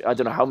 30. I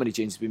don't know how many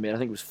changes have been made. I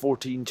think it was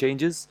 14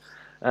 changes.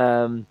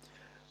 And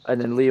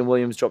then Liam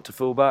Williams dropped to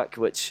fullback,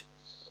 which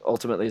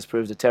ultimately has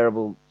proved a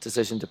terrible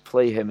decision to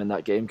play him in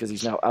that game because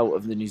he's now out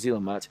of the New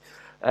Zealand match.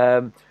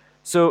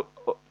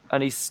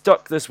 And he's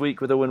stuck this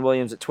week with Owen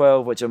Williams at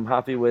 12, which I'm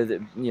happy with.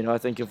 I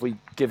think if we've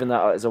given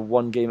that as a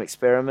one-game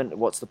experiment,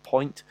 what's the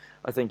point?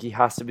 I think he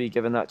has to be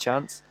given that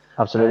chance.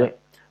 Absolutely.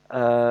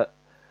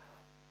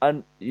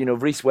 And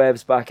Rhys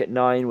Webb's back at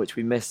 9, which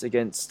we missed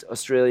against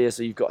Australia.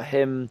 So you've got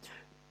him,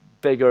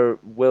 Bigger,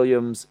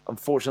 Williams.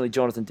 Unfortunately,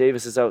 Jonathan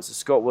Davis is out. So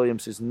Scott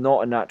Williams, who's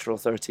not a natural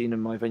 13 in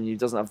my opinion, he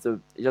doesn't have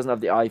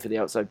the eye for the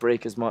outside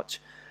break as much.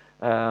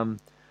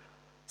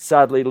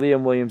 Sadly,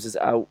 Liam Williams is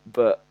out,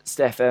 but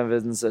Steph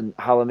Evans and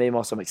Hallam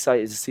Amos, I'm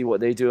excited to see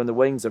what they do on the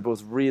wings. They're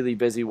both really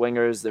busy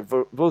wingers. They're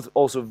both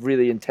also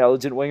really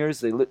intelligent wingers.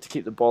 They look to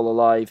keep the ball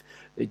alive.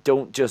 They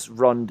don't just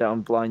run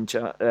down blind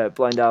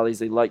alleys.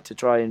 They like to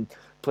try and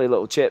play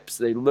little chips.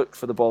 They look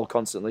for the ball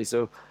constantly.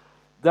 So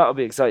that'll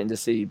be exciting to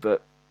see.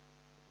 But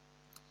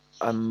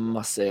I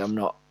must say, I'm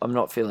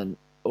not feeling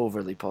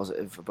overly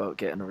positive about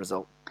getting a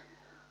result.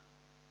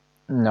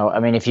 No, I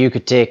mean, if you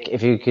could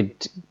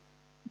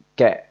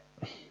get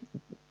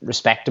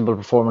respectable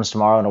performance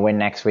tomorrow and a win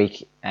next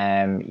week,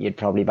 you'd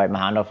probably bite my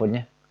hand off, wouldn't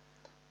you?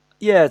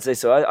 Yeah, I'd say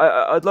so.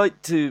 I'd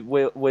like to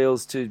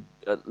Wales to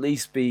at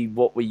least be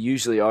what we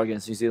usually are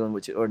against New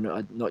Zealand, or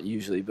not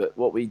usually, but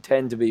what we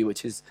tend to be,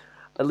 which is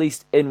at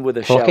least in with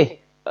a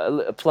Plucky.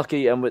 shout,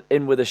 plucky, and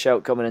in with a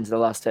shout coming into the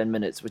last 10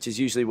 minutes, which is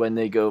usually when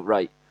they go,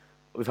 right,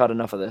 we've had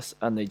enough of this,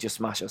 and they just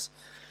smash us.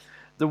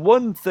 The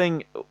one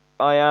thing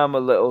I am a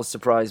little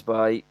surprised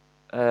by,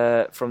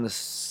 from the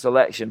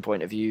selection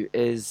point of view,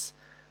 is,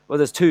 well,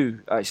 there's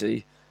two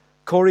actually.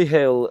 Corey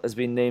Hill has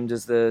been named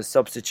as the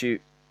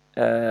substitute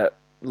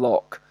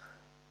lock.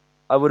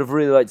 I would have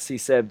really liked to see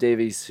Seb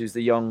Davies, who's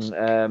the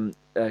young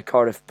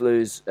Cardiff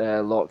Blues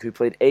lock, who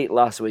played 8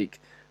 last week,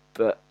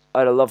 but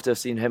I'd have loved to have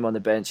seen him on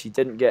the bench. He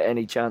didn't get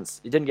any chance.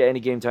 He didn't get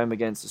any game time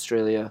against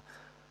Australia.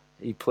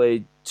 He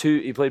played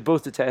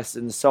both the tests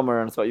in the summer,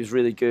 and I thought he was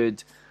really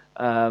good.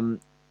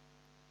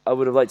 I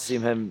would have liked to see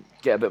him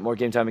get a bit more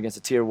game time against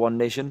a Tier 1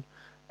 nation.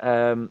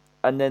 And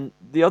then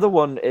the other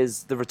one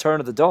is the return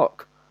of the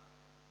Doc,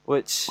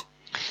 which...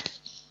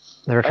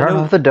 The return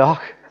of the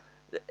Doc.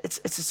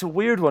 It's a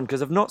weird one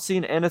because I've not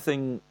seen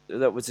anything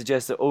that would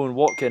suggest that Owen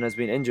Watkin has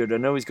been injured. I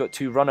know he's got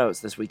 2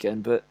 runouts this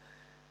weekend, but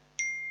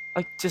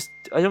I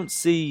don't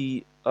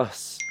see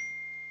us...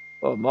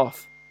 Oh,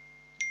 Moff.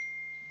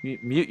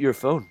 Mute your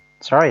phone.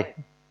 Sorry.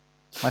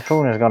 My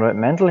phone has gone a bit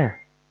mental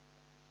here.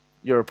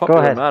 You're a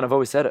popular man, I've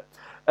always said it.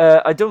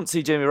 I don't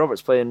see Jamie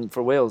Roberts playing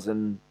for Wales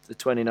in the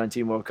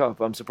 2019 World Cup.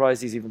 I'm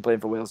surprised he's even playing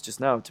for Wales just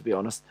now, to be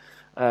honest.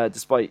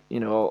 Despite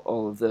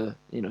all of the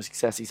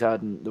success he's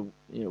had and the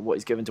what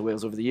he's given to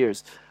Wales over the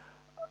years.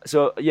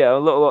 So yeah, a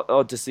little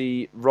odd to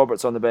see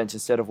Roberts on the bench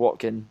instead of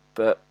Watkin,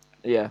 but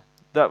yeah,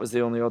 that was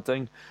the only odd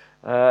thing.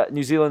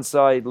 New Zealand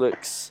side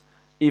looks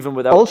even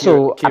without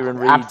also Kieran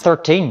Reid at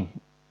 13.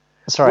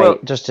 Sorry, well,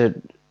 just to.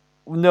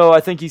 No, I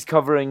think he's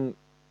covering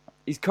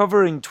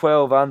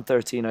 12 and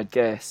 13, I'd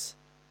guess.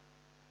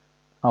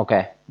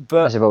 Okay,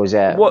 but I suppose,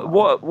 yeah.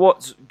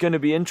 What's going to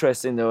be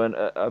interesting though, and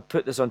I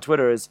put this on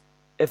Twitter, is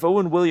if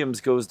Owen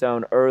Williams goes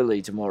down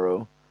early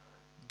tomorrow,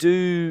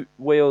 do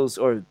Wales,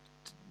 or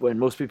when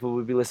most people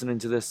will be listening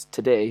to this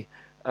today,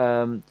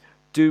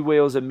 do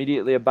Wales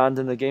immediately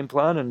abandon the game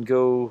plan and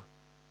go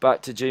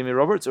back to Jamie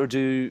Roberts, or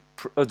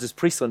does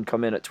Priestland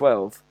come in at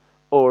 12,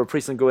 or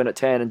Priestland go in at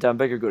 10 and Dan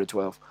Biggar go to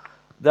 12?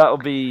 That'll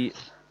be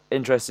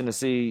interesting to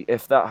see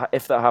if that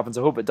happens.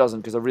 I hope it doesn't,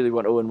 because I really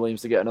want Owen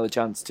Williams to get another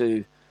chance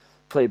to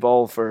play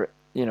ball for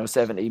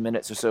 70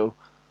 minutes or so.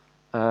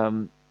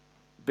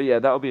 But yeah,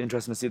 that'll be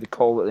interesting to see the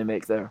call that they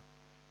make there.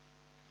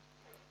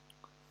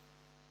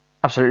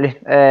 Absolutely.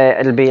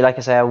 It'll be, like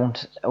I say, I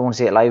won't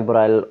see it live, but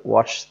I'll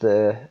watch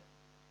the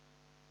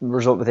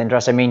result with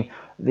interest. I mean,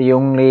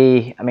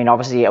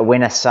 obviously a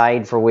win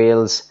aside for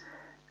Wales,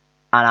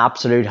 an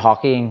absolute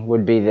hockeying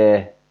would be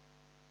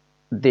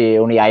the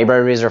only eyebrow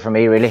raiser for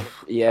me, really.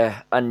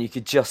 Yeah, and you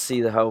could just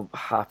see how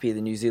happy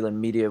the New Zealand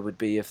media would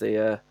be if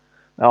they...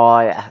 Oh,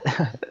 yeah.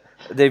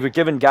 They were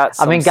given Gatland.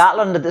 I mean,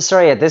 Gatland,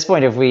 at this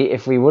point, if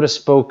we would have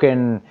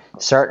spoken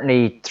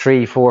certainly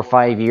 3, 4,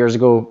 5 years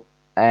ago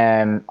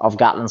of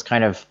Gatland's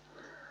kind of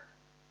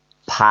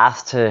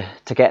path to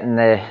getting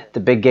the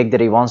big gig that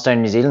he wants down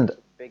in New Zealand,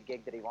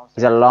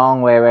 he's a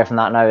long way away from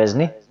that now, isn't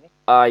he?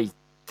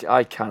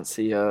 I can't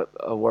see a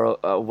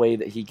way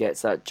that he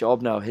gets that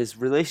job now. His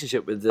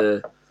relationship with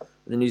the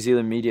New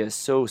Zealand media is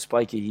so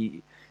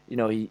spiky.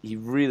 He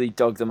really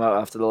dug them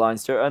out after the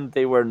Lions tour, and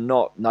they were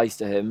not nice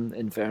to him.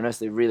 In fairness,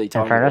 they really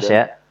targeted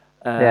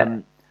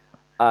him.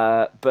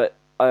 Yeah. But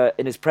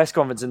in his press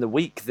conference in the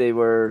week, they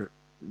were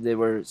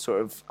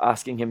sort of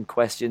asking him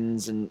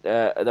questions, and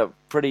that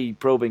pretty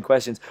probing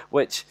questions.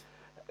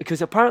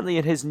 Because apparently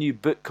in his new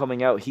book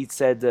coming out, he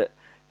said that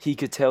he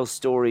could tell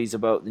stories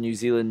about the New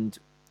Zealand,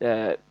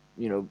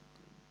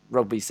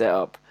 rugby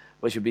setup,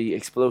 which would be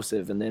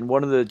explosive. And then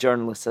one of the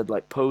journalists had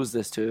posed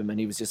this to him, and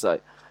he was just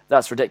like,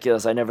 "That's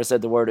ridiculous. I never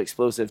said the word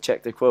explosive.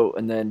 Check the quote."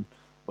 And then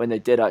when they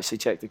did actually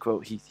check the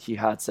quote, he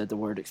had said the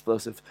word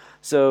explosive.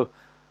 So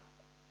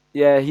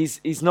yeah,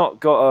 he's not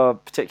got a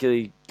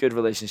particularly good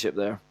relationship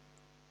there.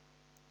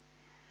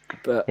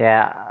 But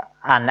yeah,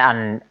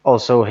 and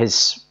also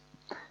his.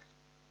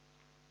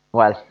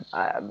 Well,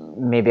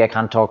 maybe I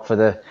can't talk for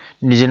the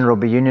New Zealand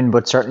Rugby Union,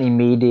 but certainly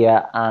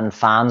media and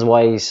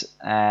fans-wise,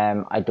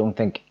 I don't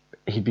think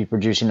he'd be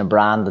producing a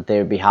brand that they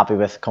would be happy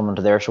with coming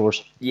to their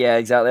shores. Yeah,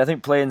 exactly. I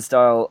think playing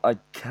style, I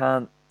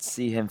can't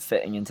see him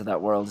fitting into that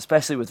world,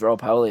 especially with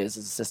Rob Howley as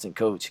his assistant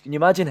coach. Can you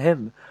imagine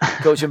him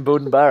coaching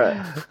Bowden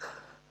Barrett?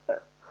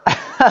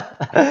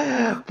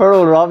 Poor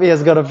old Robbie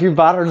has got a few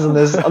patterns on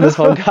this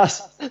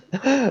podcast.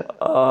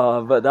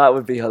 Oh, but that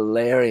would be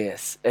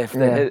hilarious if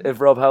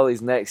Rob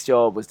Howley's next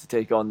job was to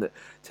take on the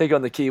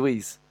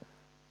Kiwis.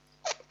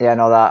 Yeah,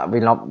 no, that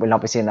we'll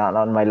not be seeing that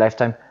not in my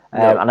lifetime.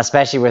 No. And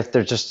especially with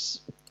there's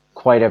just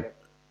quite a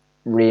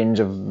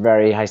range of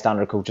very high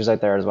standard coaches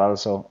out there as well.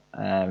 So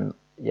very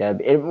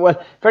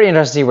interesting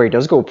to see where he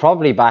does go.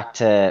 Probably back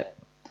to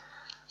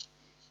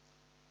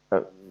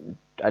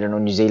I don't know,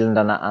 New Zealand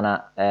and if I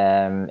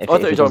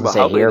thought you were he talking doesn't about say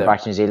Howley here, there.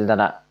 back to New Zealand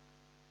and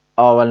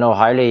oh well, no,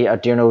 Howley.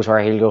 Do you know where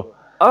he'll go?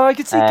 Oh, I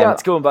could see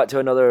Gats going back to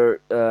another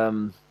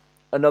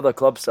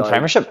club side.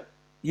 Premiership.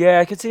 Yeah,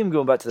 I could see him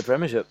going back to the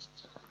Premiership.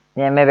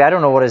 Yeah, maybe I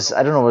don't know his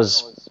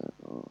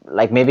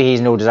like. Maybe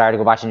he's no desire to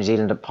go back to New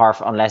Zealand apart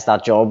unless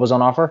that job was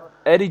on offer.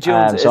 Eddie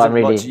Jones so isn't I'm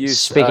really much use.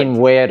 speaking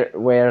way out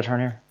of turn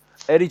here.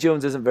 Eddie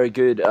Jones isn't very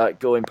good at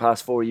going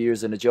past 4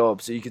 years in a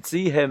job, so you could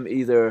see him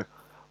either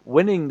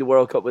winning the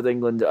World Cup with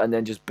England and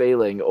then just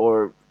bailing,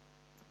 or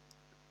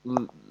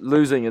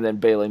losing and then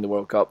bailing the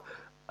World Cup,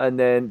 and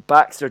then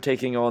Baxter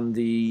taking on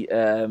the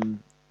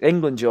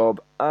England job,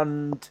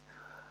 and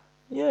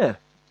yeah,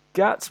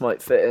 Gats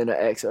might fit in at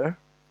Exeter.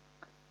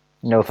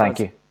 No, thank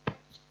you.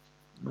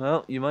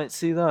 Well, you might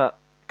see that.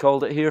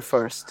 Called it here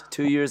first.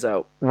 2 years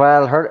out.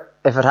 Well,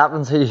 if it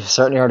happens, you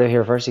certainly heard it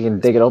here first. You can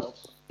dig it up.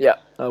 Yeah,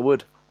 I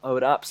would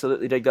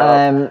absolutely dig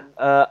that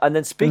up. And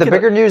then speaking the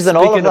bigger news than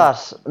all of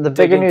that, the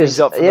bigger news news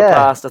up from the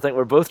past, I think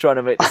we're both trying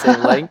to make the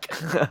same link.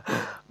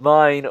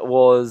 Mine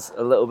was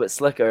a little bit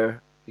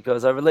slicker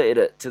because I related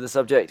it to the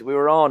subject we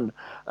were on.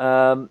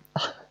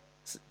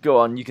 Go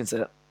on, you can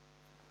say it.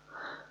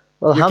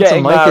 Well, You're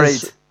Handsome getting Mike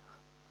married.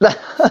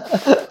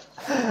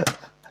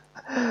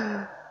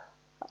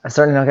 I'm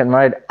certainly not getting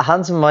married.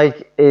 Handsome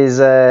Mike is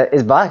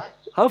back.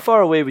 How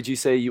far away would you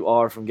say you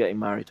are from getting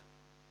married?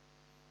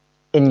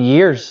 In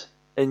years.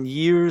 In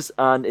years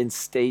and in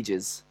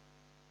stages.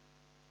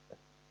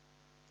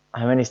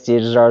 How many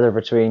stages are there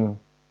between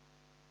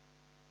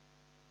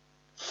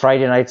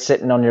Friday night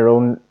sitting on your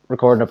own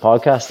recording a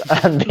podcast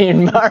and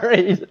being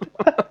married?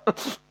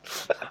 Have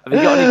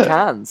you got any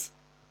cans?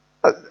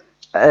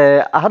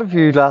 I had a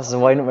few glasses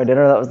of wine at my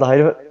dinner. That was the height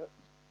of it.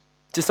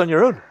 Just on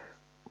your own?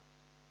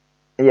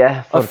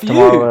 Yeah, A but few?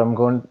 tomorrow I'm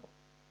going.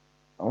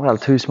 Well,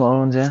 2 small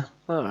ones, yeah.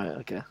 All right,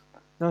 okay.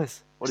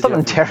 Nice. What did Stop you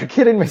have?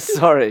 interrogating me.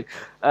 Sorry.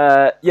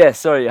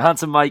 Sorry.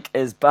 Handsome Mike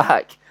is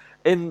back.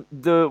 In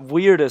the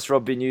weirdest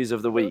rugby news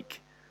of the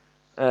week,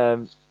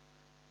 the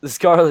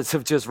Scarlets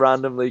have just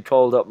randomly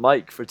called up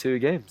Mike for 2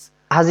 games.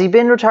 Has he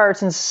been retired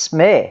since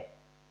May?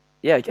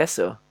 Yeah, I guess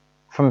so.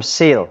 From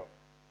Seal?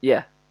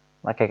 Yeah.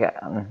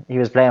 He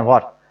was playing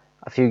what?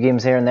 A few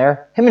games here and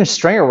there? Him and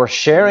Stringer were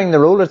sharing the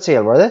role at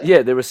Seal, were they?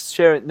 Yeah, they were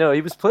sharing. No, he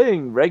was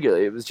playing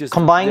regularly. It was just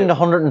Combined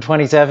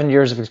 127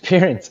 years of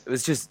experience. It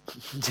was just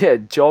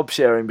job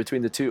sharing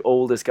between the 2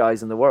 oldest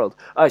guys in the world.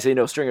 Actually,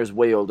 no, Stringer's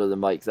way older than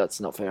Mike. That's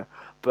not fair.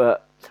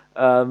 But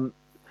a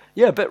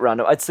bit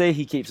random. I'd say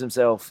he keeps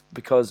himself,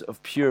 because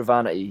of pure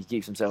vanity, he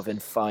keeps himself in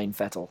fine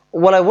fettle.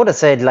 Well, I would have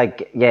said,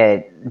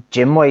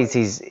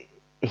 gym-wise,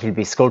 he'll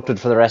be sculpted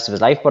for the rest of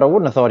his life, but I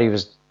wouldn't have thought he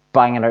was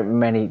banging out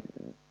many,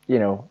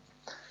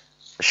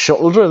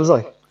 shuttle drills,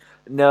 like.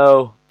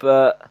 No,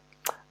 but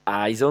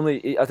I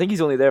think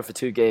he's only there for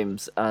 2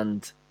 games,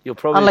 and you'll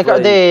probably. And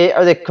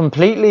are they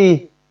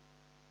completely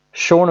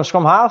showing of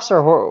scrum halves,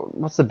 or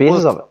what's the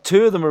basis of it?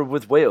 2 of them are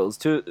with Wales.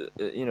 2,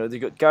 they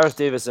got Gareth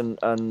Davis and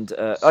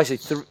actually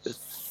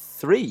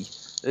 3.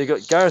 They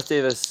got Gareth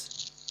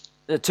Davis.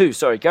 2,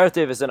 sorry, Gareth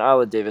Davis and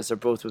Alan Davis are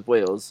both with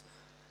Wales,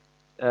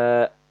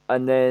 and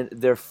then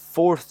their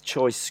 4th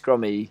choice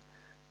scrummy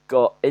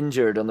got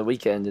injured on the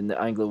weekend in the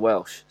Anglo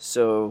Welsh,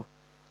 so.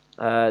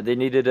 They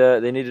needed a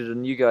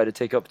new guy to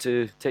take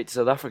to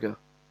South Africa.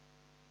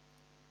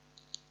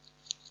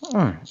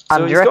 And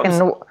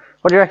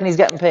what do you reckon he's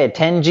getting paid?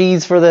 10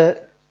 G's for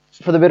the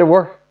bit of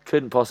work?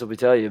 Couldn't possibly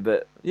tell you,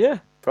 but yeah,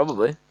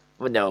 probably.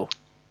 Well, no,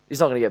 he's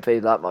not going to get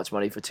paid that much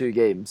money for 2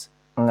 games.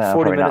 No,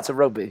 40 minutes not. of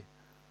rugby.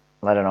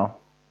 I don't know.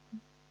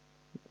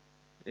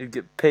 He'd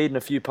get paid in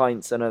a few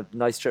pints and a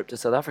nice trip to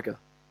South Africa.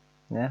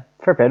 Yeah,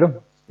 fair play to him.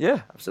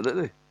 Yeah,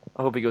 absolutely.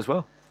 I hope he goes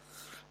well.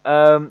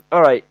 All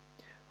right.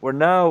 We're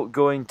now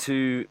going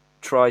to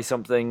try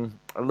something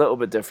a little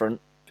bit different.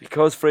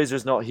 Because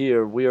Fraser's not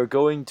here, we are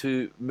going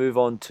to move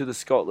on to the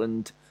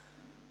Scotland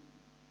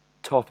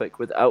topic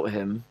without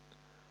him.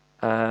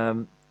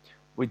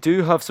 We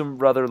do have some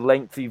rather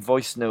lengthy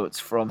voice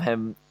notes from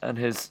him and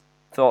his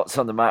thoughts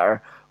on the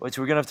matter, which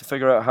we're going to have to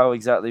figure out how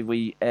exactly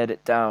we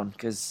edit down,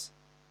 because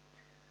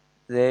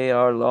they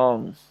are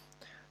long.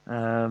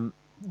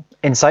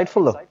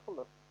 Insightful, though.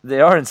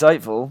 They are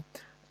insightful.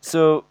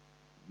 So,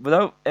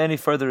 without any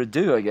further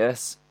ado, I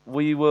guess,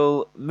 we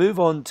will move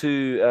on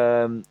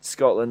to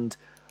Scotland,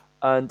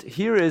 and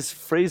here is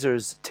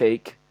Fraser's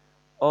take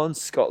on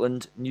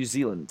Scotland, New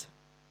Zealand.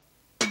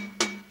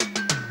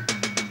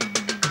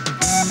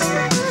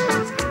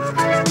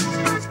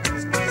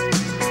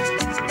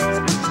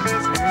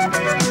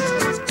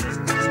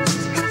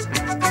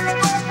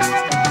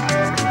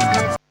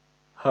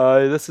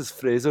 Hi, this is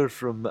Fraser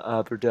from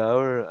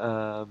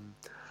Aberdour.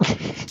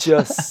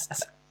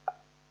 Just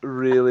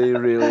really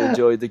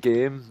enjoyed the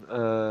game.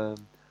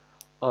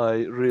 I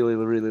really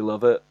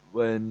love it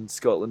when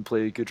Scotland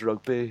play good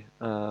rugby.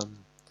 And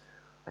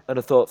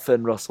I thought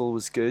Finn Russell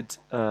was good.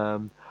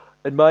 In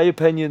my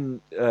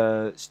opinion,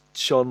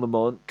 Sean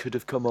Lamont could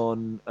have come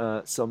on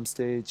at some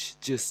stage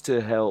just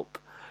to help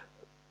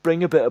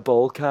bring a bit of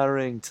ball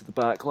carrying to the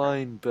back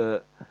line,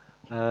 but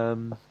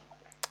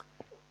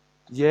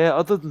Yeah,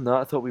 other than that,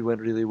 I thought we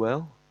went really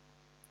well.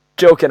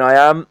 Joking, I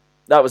am.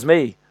 That was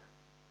me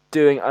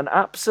doing an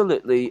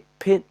absolutely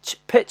pitch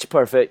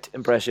perfect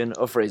impression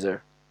of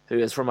Fraser, who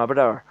is from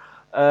Aberdour.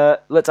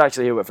 Let's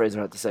actually hear what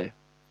Fraser had to say.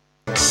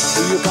 Do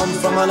you come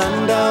from a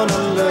land down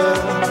under?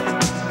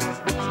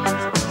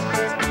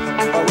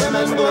 Where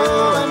women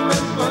go and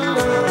men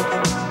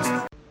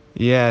wonder?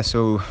 Yeah,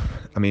 so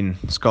I mean,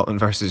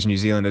 Scotland versus New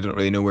Zealand, I don't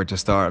really know where to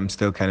start. I'm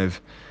still kind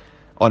of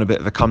on a bit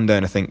of a come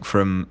down, I think,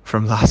 from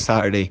last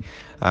Saturday.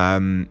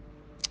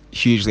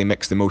 Hugely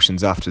mixed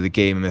emotions after the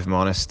game, if I'm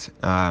honest.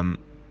 A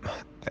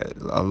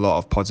lot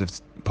of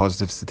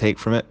positives to take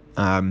from it.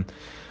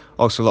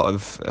 Also,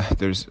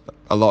 there's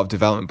a lot of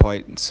development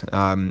points,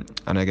 and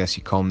I guess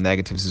you call them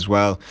negatives as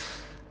well.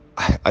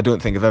 I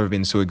don't think I've ever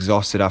been so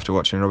exhausted after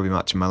watching a rugby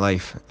match in my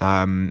life.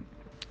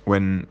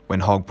 When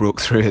Hogg broke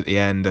through at the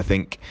end, I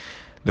think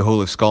the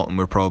whole of Scotland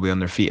were probably on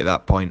their feet at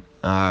that point.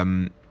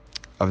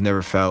 I've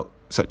never felt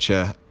such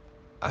an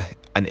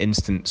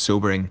instant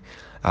sobering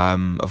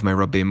of my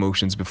rugby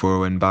emotions before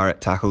when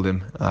Barrett tackled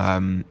him.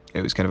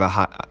 It was kind of a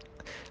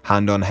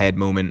hand on head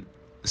moment.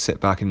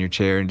 Sit back in your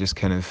chair and just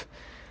kind of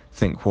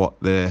think what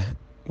the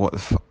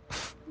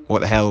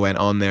hell went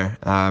on there.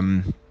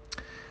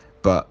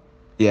 But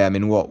yeah, I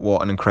mean,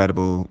 what an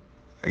incredible,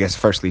 I guess,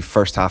 firstly,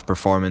 first half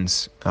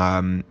performance.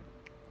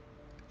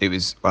 It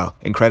was, well,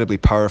 incredibly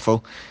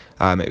powerful.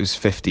 It was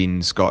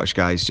 15 Scottish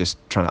guys just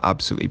trying to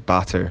absolutely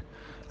batter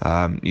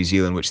New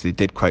Zealand, which they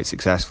did quite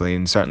successfully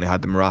and certainly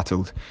had them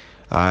rattled,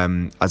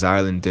 as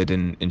Ireland did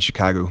in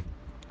Chicago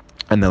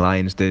and the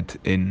Lions did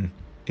in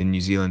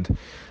New Zealand.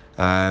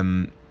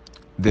 I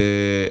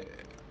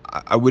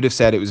would have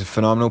said it was a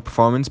phenomenal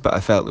performance, but I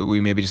felt that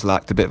we maybe just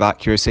lacked a bit of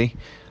accuracy,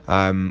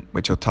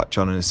 which I'll touch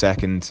on in a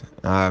second.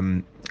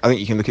 I think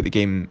you can look at the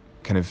game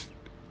kind of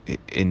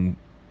in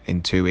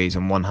two ways.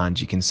 On one hand,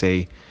 you can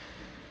say,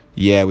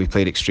 yeah, we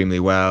played extremely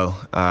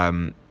well.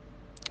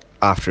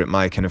 After it,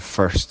 my kind of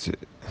first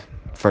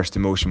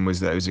emotion was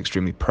that I was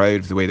extremely proud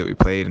of the way that we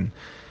played, and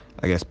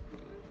I guess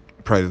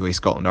proud of the way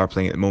Scotland are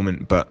playing at the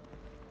moment.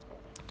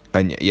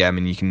 And yeah, I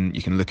mean, you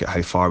can look at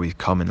how far we've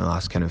come in the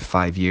last kind of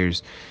 5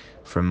 years,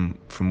 from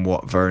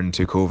what Vern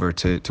took over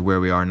to where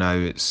we are now.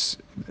 It's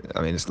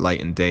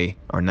night and day.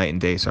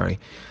 Sorry.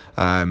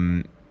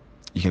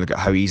 You can look at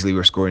how easily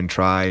we're scoring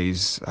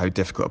tries, how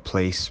difficult a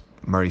place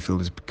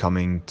Murrayfield is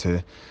becoming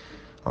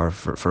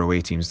for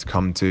away teams to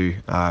come to.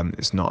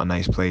 It's not a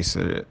nice place.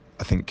 I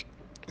think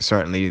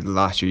certainly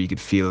last year you could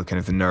feel kind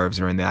of the nerves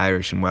around the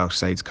Irish and Welsh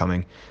sides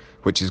coming,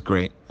 which is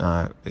great.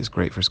 It's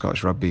great for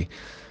Scottish rugby.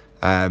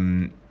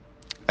 And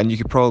you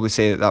could probably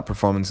say that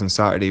performance on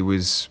Saturday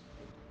was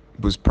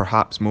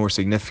perhaps more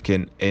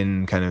significant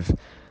in kind of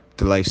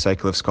the life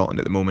cycle of Scotland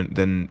at the moment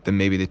than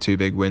maybe the two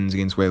big wins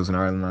against Wales and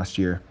Ireland last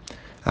year.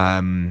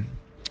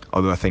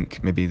 Although I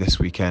think maybe this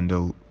weekend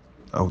I'll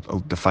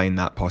define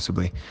that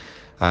possibly.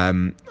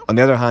 On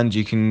the other hand,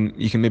 you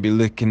can maybe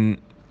look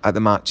at the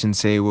match and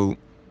say, well,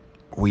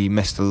 we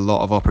missed a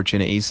lot of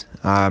opportunities.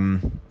 I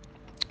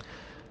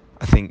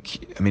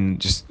think, I mean,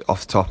 just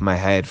off the top of my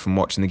head from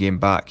watching the game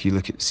back, you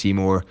look at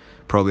Seymour,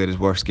 probably at his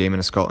worst game in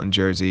a Scotland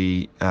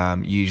jersey,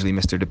 usually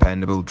Mr.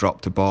 Dependable,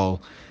 dropped the ball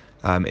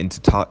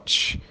into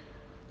touch,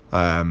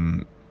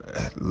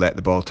 let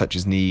the ball touch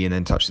his knee and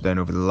then touched it down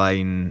over the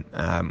line,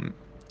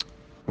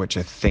 which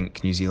I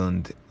think New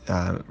Zealand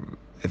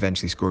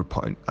eventually scored.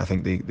 I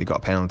think they got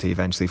a penalty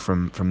eventually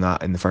from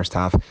that in the first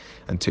half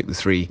and took the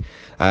 3.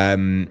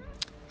 And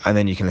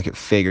then you can look at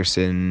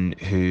Fagerson,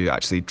 who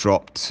actually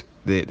dropped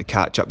the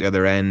catch up the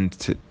other end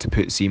to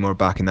put Seymour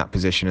back in that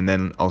position, and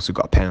then also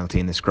got a penalty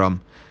in the scrum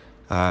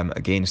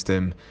against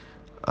him.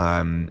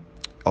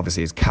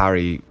 Obviously his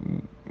carry,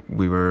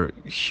 we were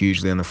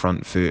hugely on the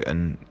front foot,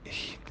 and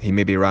he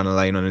maybe ran a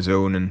line on his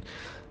own, and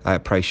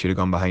Price should have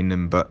gone behind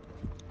him, but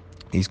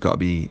he's got to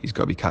be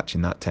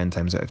catching that 10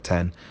 times out of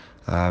 10.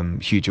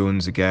 Hugh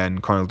Jones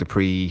again, Cornel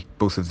Dupree,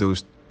 both of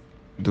those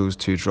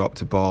two dropped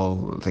the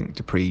ball. I think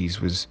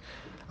Dupree's was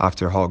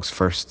after Hogg's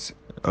first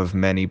of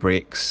many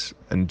breaks,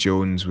 and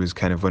Jones was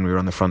kind of when we were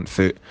on the front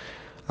foot.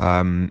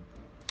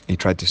 He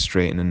tried to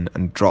straighten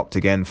and dropped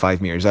again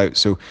 5 metres out.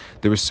 So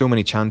there were so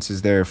many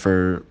chances there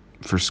for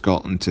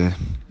Scotland to,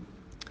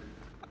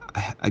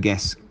 I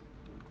guess,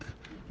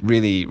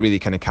 really, really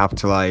kind of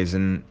capitalise.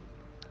 And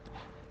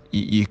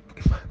you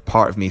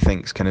part of me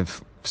thinks kind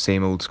of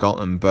same old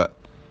Scotland, but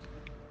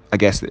I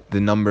guess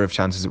the number of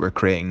chances that we're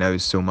creating now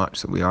is so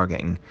much that we are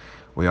getting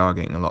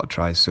a lot of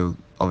tries. So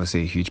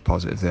obviously a huge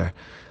positive there.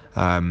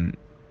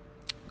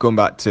 Going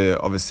back to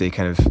obviously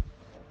kind of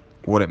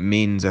what it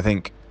means, I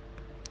think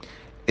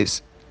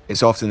it's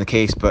often the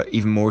case, but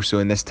even more so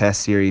in this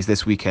test series,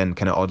 this weekend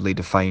kind of oddly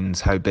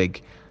defines how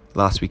big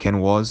last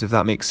weekend was, if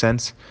that makes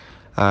sense.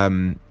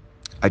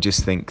 I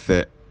just think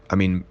that, I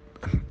mean,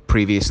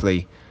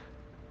 previously,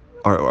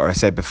 or I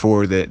said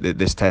before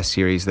this test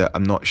series, that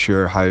I'm not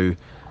sure how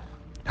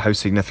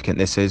significant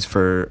this is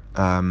for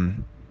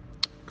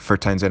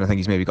Townsend. I think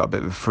he's maybe got a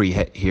bit of a free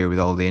hit here with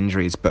all the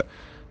injuries, but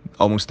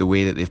almost the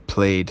way that they've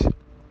played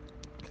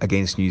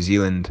against New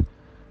Zealand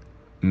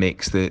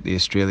makes the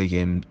Australia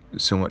game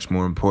so much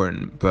more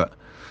important. But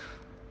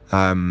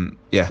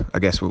yeah, I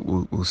guess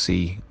we'll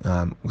see.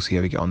 We'll see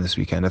how we get on this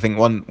weekend. I think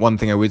one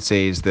thing I would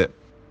say is that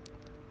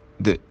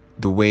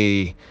the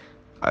way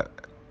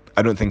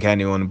I don't think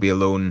anyone will be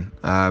alone,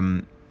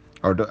 or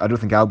I don't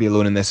think I'll be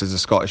alone in this as a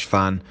Scottish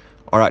fan,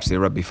 or actually a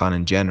rugby fan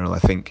in general. I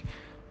think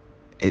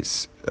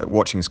it's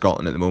watching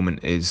Scotland at the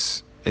moment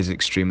is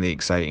extremely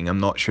exciting. I'm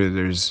not sure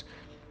there's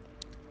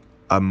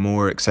a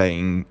more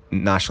exciting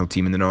national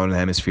team in the Northern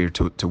Hemisphere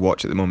to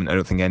watch at the moment. I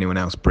don't think anyone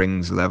else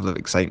brings the level of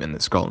excitement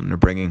that Scotland are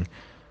bringing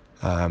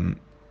on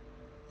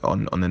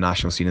the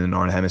national scene in the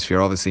Northern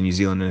Hemisphere. Obviously, New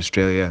Zealand and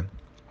Australia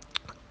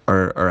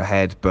are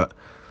ahead, but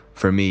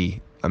for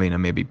me, I mean, I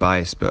may be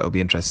biased, but I'll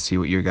be interested to see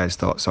what your guys'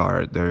 thoughts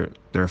are. They're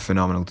a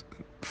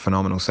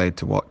phenomenal side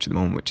to watch at the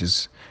moment, which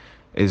is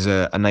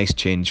a nice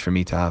change for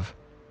me to have.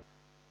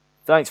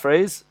 Thanks,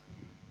 Fraser.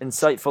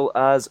 Insightful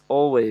as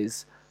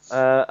always.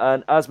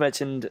 And as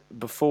mentioned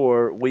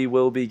before, we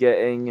will be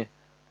getting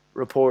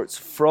reports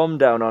from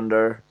Down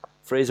Under.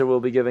 Fraser will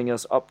be giving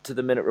us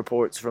up-to-the-minute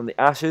reports from the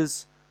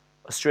Ashes,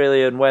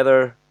 Australian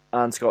weather,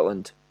 and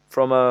Scotland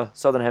from a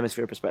Southern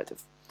Hemisphere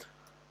perspective.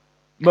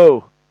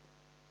 Mo,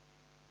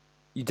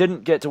 you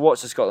didn't get to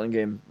watch the Scotland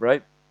game,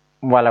 right?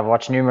 Well, I've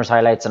watched numerous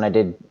highlights,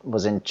 and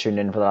was tuned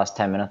in for the last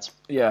 10 minutes.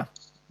 Yeah.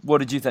 What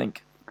did you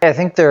think? I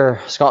think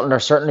Scotland are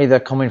certainly the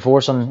coming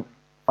force on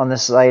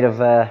this side of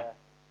the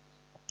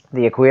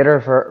equator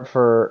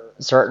for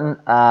certain.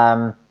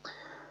 I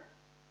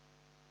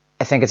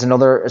think it's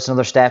another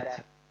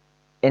step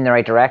in the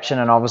right direction,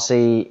 and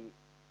obviously,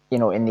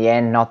 in the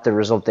end, not the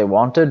result they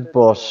wanted,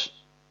 but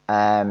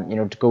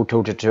to go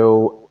toe to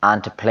toe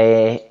and to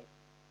play,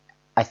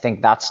 I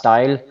think that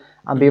style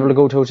and be able to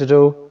go toe to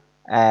toe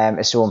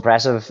is so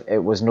impressive.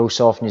 It was no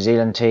soft New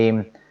Zealand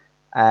team,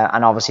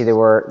 and obviously they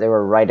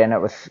were right in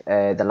it with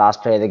the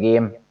last play of the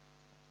game.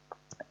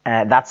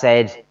 That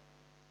said,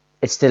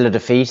 it's still a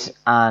defeat,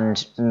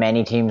 and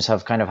many teams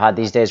have kind of had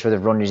these days where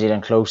they've run New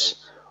Zealand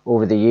close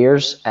over the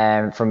years.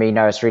 For me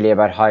now, it's really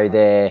about how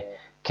they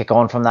kick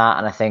on from that,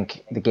 and I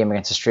think the game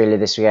against Australia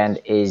this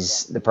weekend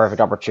is the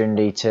perfect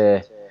opportunity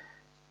to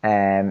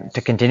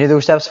continue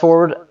those steps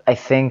forward. I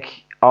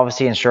think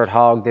obviously in Stuart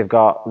Hogg they've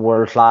got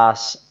world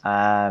class,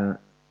 and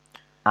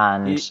I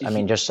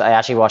mean, I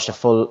actually watched a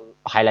full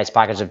highlights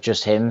package of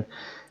just him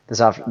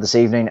this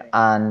evening,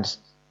 and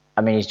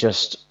I mean, he's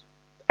just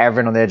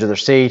everyone on the edge of their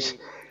seat,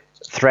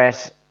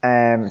 threat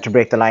to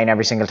break the line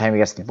every single time he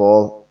gets the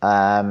ball.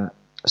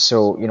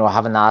 So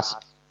having that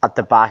at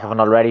the back of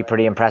an already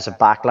pretty impressive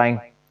back line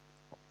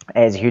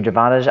is a huge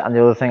advantage. And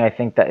the other thing I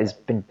think that has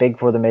been big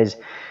for them is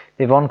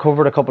they've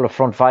uncovered a couple of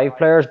front five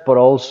players, but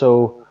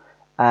also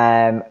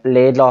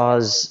Laidlaw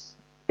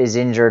is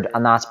injured,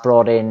 and that's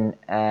brought in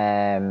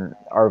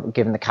or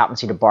given the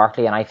captaincy to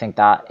Barkley, and I think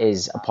that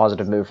is a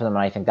positive move for them,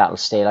 and I think that'll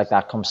stay like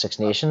that come Six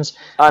Nations.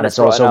 And it's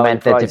also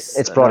meant that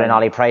it's brought in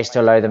Ali Price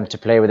to allow them to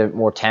play with a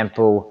more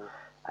tempo,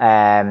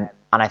 and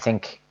I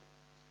think,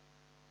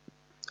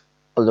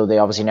 although they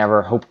obviously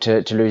never hope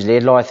to lose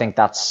Laidlaw, I think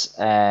that's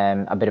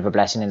a bit of a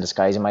blessing in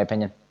disguise, in my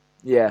opinion.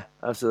 Yeah,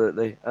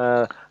 absolutely.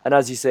 And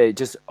as you say,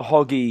 just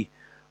Hoggy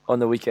on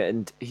the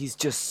weekend, he's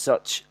just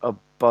such a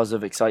buzz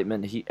of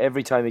excitement.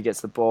 Every time he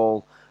gets the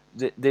ball,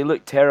 they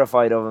look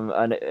terrified of him.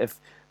 And if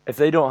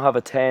they don't have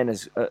a 10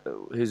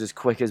 who's as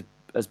quick as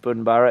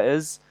Buden Barrett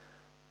is,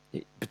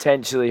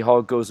 potentially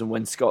Hogg goes and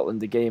wins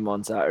Scotland the game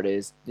on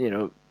Saturdays.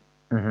 You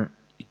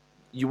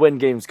win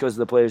games because of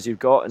the players you've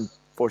got, and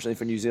fortunately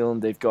for New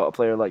Zealand, they've got a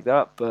player like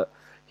that. But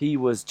he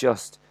was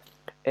just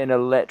in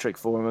electric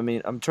form. I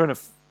mean, I'm trying to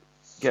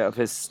get up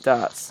his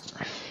stats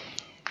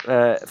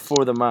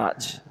for the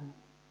match.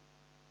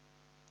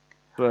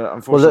 But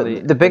unfortunately,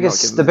 the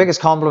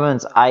biggest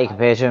compliment I can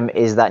pay to him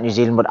is that New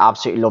Zealand would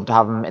absolutely love to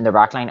have him in their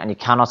backline, and you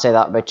cannot say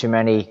that about too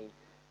many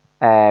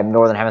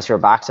Northern Hemisphere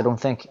backs. I don't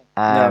think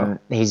No.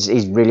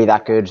 he's really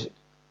that good.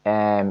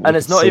 And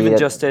it's not even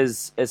just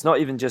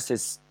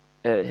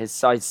his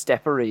side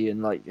steppery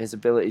and like his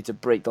ability to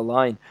break the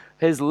line.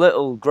 His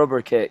little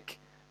grubber kick,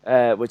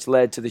 which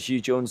led to the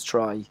Hugh Jones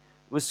try,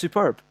 was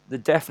superb. The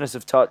deftness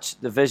of touch,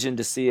 the vision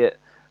to see it,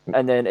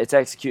 and then it's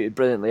executed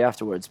brilliantly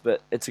afterwards.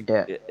 But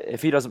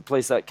if he doesn't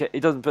place that kick, he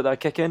doesn't put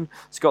that kick in,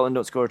 Scotland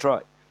don't score a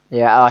try.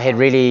 Yeah, he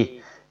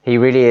really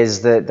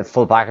is the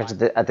full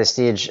package at this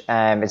stage.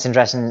 It's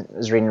interesting. I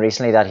was reading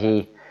recently that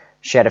he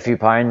shed a few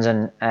pounds,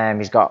 and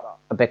he's got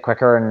a bit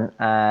quicker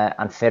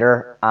and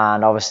fitter.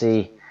 And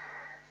obviously,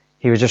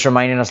 he was just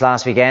reminding us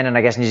last weekend, and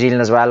I guess New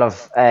Zealand as well,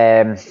 of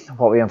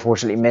what we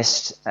unfortunately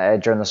missed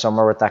during the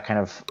summer with that kind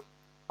of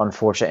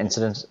unfortunate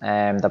incident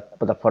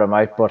that put him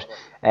out. But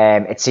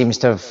it seems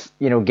to have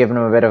given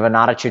him a bit of an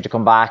attitude to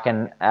come back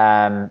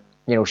and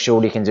show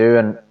what he can do,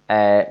 and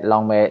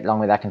long may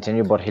that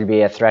continue. But he'll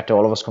be a threat to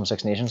all of us come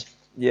Six Nations.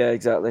 Yeah,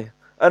 exactly.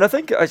 And I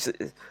think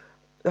actually,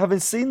 having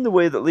seen the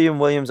way that Liam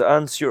Williams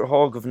and Stuart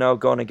Hogg have now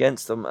gone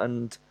against them,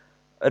 and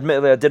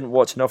admittedly I didn't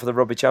watch enough of the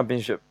Rugby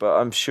Championship, but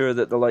I'm sure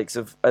that the likes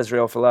of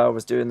Israel Folau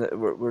was doing that,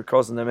 were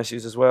causing them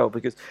issues as well,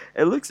 because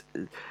it looks,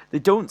 they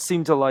don't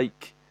seem to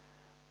like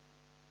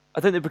I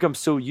think they've become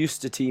so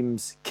used to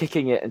teams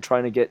kicking it and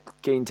trying to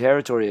gain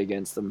territory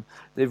against them.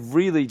 They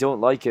really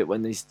don't like it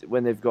when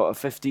they've got a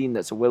 15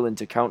 that's willing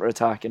to counter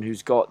attack and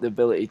who's got the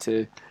ability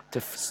to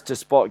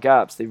spot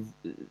gaps.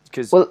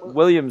 Because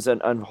Williams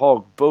and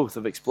Hogg both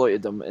have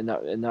exploited them in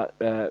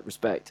that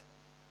respect.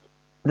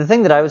 The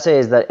thing that I would say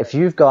is that if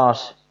you've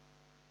got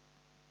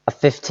a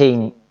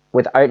 15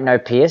 with out and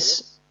out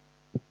pace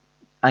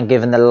and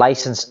given the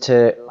license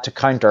to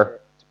counter,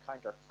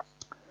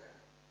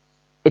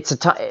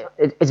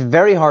 it's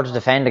very hard to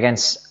defend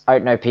against out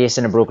and out pace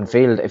in a broken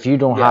field if you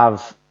don't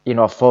have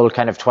a full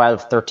kind of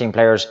 12, 13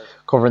 players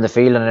covering the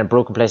field, and in a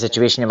broken play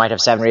situation you might have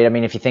 7 or 8. I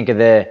mean, if you think of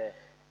the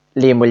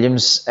Liam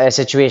Williams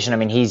situation, I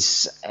mean,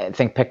 he's I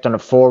think picked on a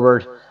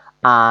forward,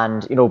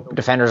 and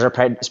defenders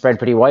are spread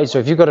pretty wide. So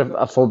if you've got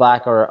a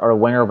fullback or a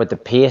winger with the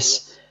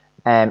pace,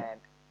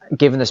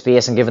 given the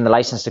space and given the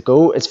license to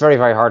go, it's very,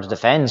 very hard to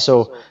defend.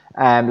 So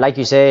like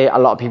you say, a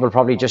lot of people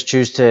probably just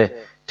choose to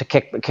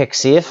kick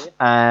safe,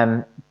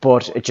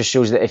 but it just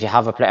shows that if you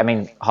have a play, I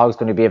mean, Hogg's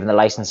going to be given the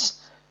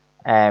license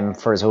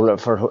for his whole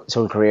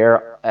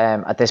career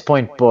at this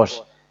point,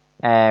 but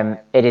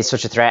it is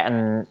such a threat,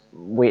 and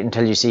wait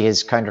until you see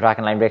his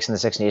counter-attacking line breaks in the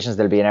Six Nations.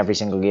 They'll be in every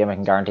single game, I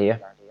can guarantee you.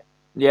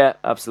 Yeah,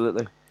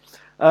 absolutely.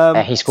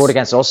 He scored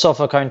against us off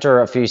a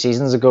counter a few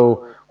seasons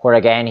ago, where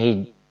again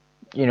he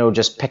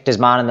just picked his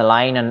man in the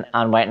line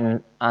and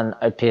went and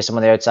outpaced him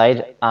on the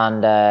outside,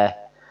 and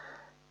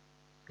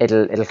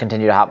it'll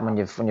continue to happen when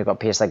you've got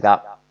pace like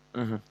that.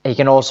 Mm-hmm. He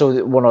can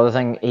also, one other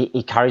thing,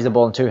 he carries the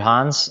ball in 2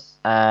 hands,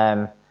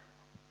 and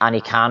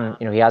he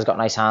has got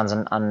nice hands,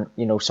 and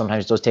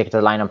sometimes does take it to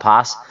the line and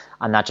pass,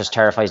 and that just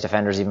terrifies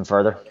defenders even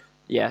further.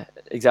 Yeah,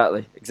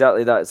 exactly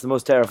that. It's the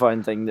most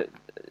terrifying thing that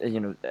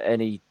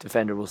any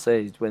defender will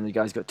say, when the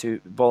guy's got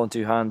ball in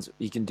 2 hands,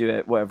 he can do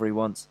it whatever he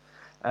wants.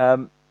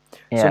 So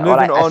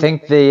I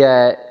think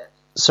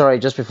sorry,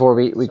 just before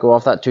we go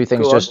off that, 2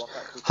 things. Just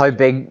how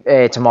big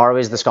tomorrow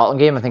is the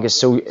Scotland game. I think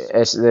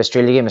the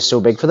Australia game is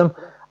so big for them.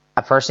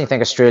 I personally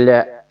think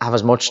Australia have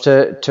as much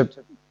to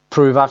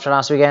prove after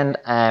last weekend,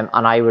 and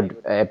I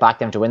would back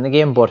them to win the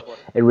game. But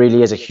it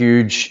really is a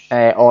huge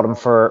autumn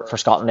for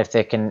Scotland if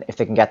they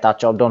can get that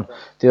job done.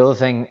 The other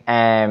thing,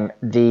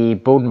 the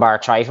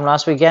Bodenbar try from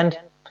last weekend,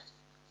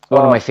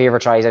 one of my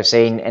favourite tries I've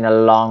seen in a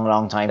long,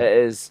 long time. It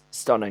is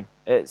stunning.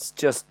 It's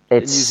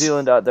New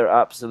Zealand at their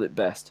absolute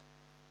best.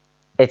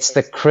 It's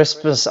the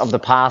crispness of the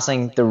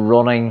passing, the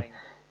running,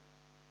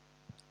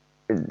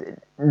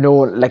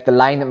 like the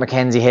line that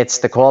Mackenzie hits,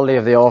 the quality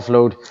of the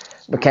offload,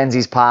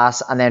 Mackenzie's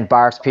pass, and then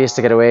Bart's pace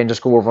to get away and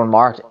just go over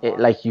unmarked.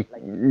 Like you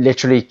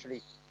literally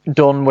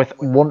done with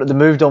the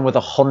move done with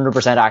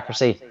 100%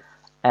 accuracy,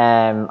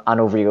 and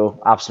over you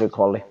go, absolute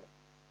quality.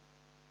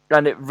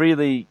 And it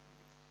really,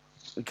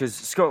 because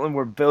Scotland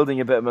were building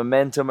a bit of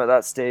momentum at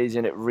that stage,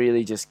 and it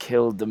really just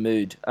killed the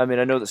mood. I mean,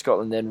 I know that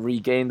Scotland then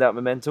regained that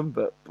momentum,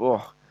 but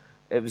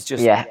it was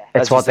just... Yeah,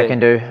 it's what they can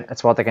do.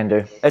 It's what they can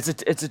do. It's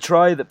a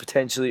try that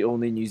potentially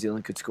only New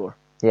Zealand could score.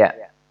 Yeah,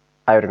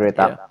 I would agree with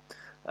that.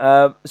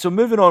 Yeah. So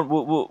moving on,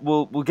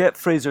 we'll get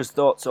Fraser's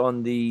thoughts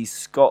on the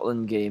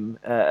Scotland game,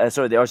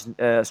 the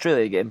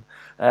Australia game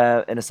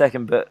in a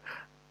second, but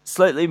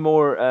slightly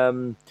more,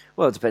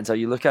 it depends how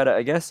you look at it,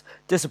 I guess.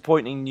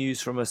 Disappointing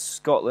news from a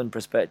Scotland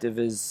perspective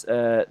is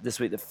this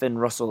week that Finn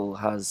Russell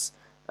has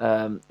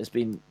it's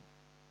been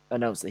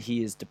announced that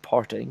he is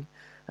departing.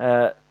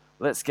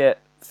 Let's get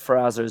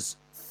Fraser's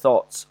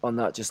thoughts on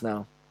that just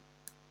now.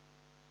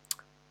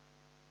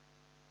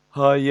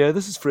 Hi,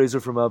 this is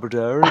Fraser from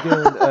Aberdare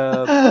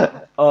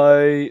again.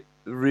 I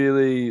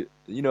really,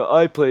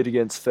 I played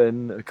against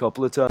Finn a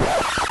couple of times.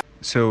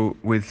 So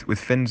with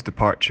Finn's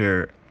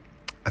departure,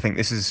 I think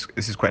this is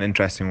quite an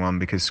interesting one,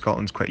 because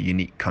Scotland's quite a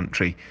unique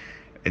country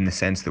in the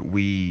sense that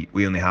we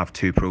only have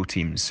 2 pro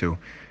teams. So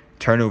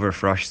turnover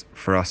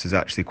for us is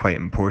actually quite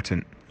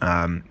important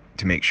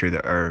to make sure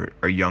that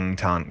our young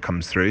talent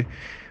comes through,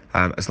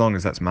 as long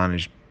as that's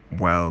managed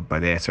well by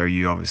the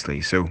SRU,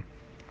 obviously. So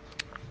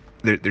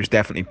there's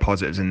definitely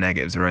positives and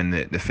negatives around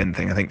the Finn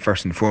thing. I think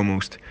first and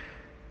foremost,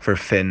 for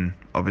Finn,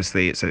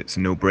 obviously it's a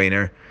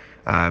no-brainer.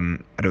 I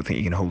don't think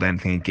you can hold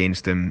anything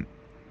against him.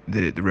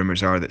 The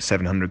rumours are that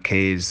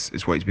 700k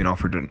is what he's been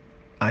offered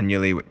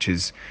annually, which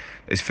is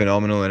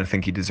phenomenal, and I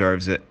think he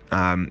deserves it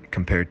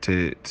compared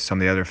to some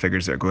of the other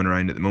figures that are going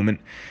around at the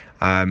moment.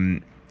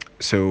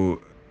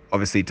 So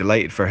obviously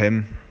delighted for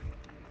him.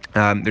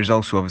 There's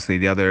also obviously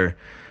the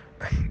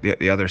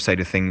other side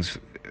of things.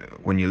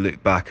 When you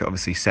look back at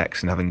obviously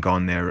Sexton having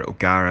gone there at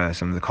O'Gara,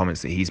 some of the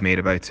comments that he's made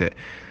about it,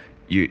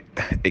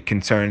 it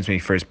concerns me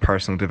for his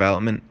personal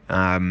development,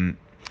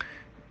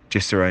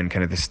 just around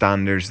kind of the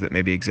standards that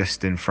maybe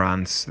exist in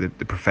France, the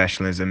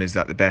professionalism. Is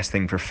that the best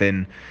thing for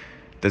Finn?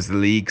 Does the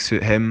league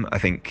suit him? I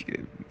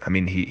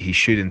mean, he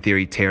should in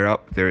theory tear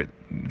up. They're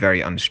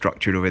very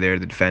unstructured over there.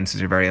 The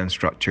defences are very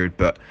unstructured,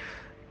 but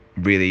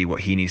really what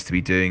he needs to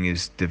be doing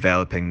is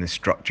developing the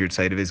structured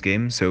side of his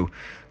game. So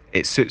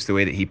it suits the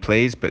way that he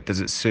plays, but does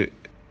it suit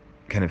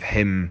kind of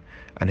him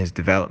and his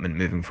development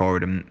moving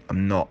forward?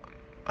 I'm not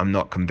I'm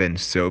not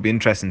convinced. So it'll be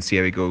interesting to see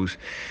how he goes.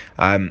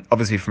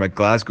 Obviously, from a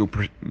Glasgow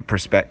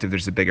perspective,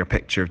 there's a bigger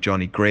picture of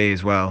Johnny Gray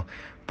as well.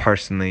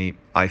 Personally,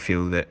 I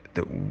feel that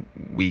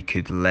we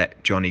could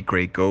let Johnny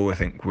Gray go. I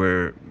think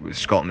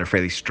Scotland are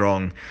fairly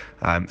strong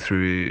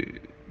through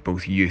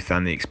both youth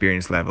and the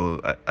experience level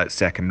at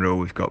second row.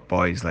 We've got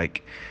boys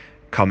like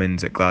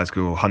Cummins at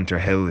Glasgow, Hunter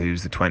Hill,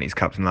 who's the 20s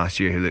captain last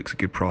year, who looks a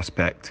good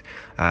prospect,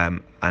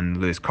 and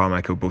Lewis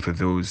Carmichael, both of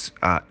those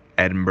at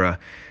Edinburgh.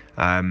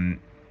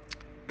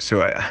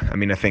 So I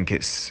mean, I think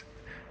it's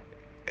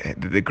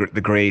the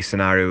Gray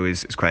scenario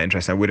is quite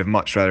interesting. I would have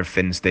much rather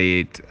Finn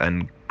stayed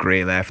and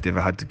Gray left if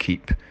I had to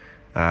keep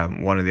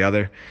one or the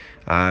other.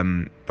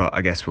 But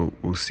I guess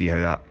we'll see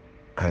how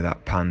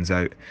that pans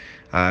out.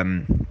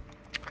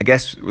 I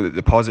guess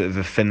the positive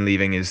of Finn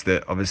leaving is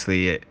that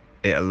obviously it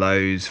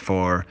allows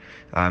for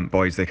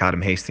boys like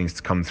Adam Hastings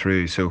to come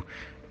through. So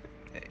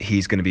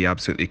he's going to be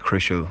absolutely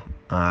crucial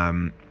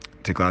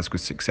to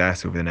Glasgow's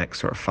success over the next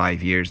sort of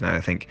 5 years now.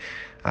 I think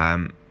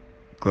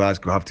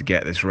Glasgow have to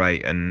get this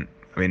right, and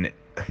I mean,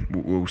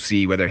 we'll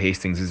see whether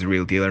Hastings is a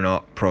real deal or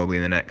not probably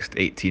in the next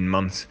 18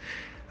 months.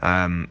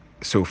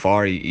 So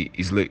far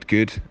he's looked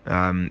good.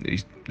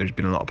 There's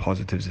been a lot of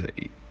positives.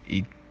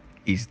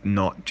 He's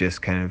not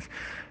just kind of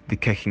the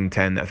kicking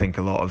 10 that I think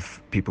a lot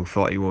of people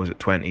thought he was at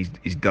 20.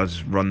 He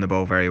does run the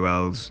ball very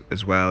well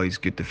as well. He's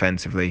good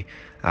defensively.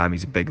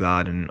 He's a big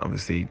lad and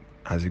obviously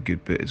has a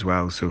good boot as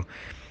well. So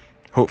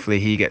hopefully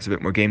he gets a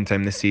bit more game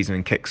time this season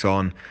and kicks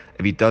on.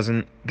 If he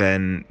doesn't,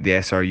 then the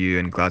SRU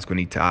and Glasgow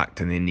need to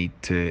act, and they need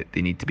to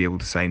be able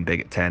to sign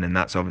big at 10, and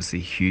that's obviously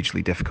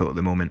hugely difficult at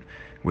the moment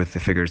with the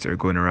figures that are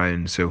going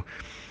around. So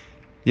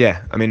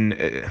yeah, I mean,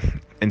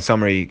 in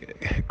summary,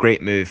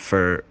 great move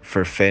for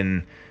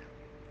Finn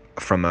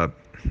from a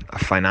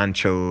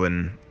financial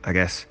and I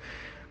guess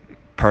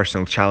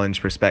personal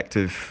challenge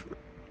perspective.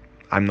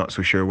 I'm not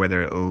so sure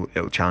whether it'll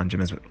challenge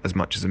him as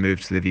much as a move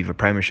to the Viva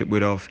Premiership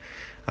would have,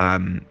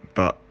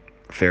 but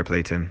fair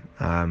play to him,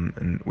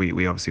 and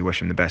we obviously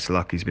wish him the best of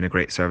luck. He's been a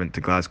great servant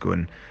to Glasgow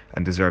and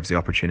deserves the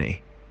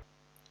opportunity.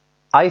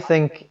 I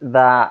think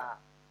that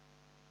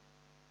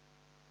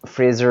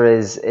Fraser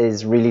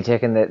is really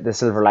taking the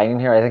silver lining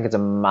here. I think it's a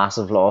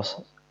massive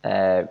loss,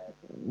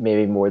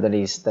 maybe more than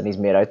he's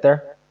made out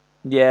there.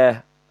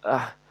 Yeah,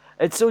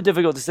 it's so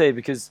difficult to say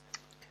because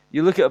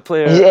you look at a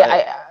player.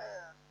 Yeah,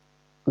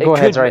 go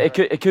ahead. Sorry.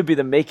 It could be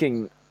the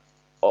making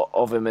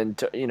of him,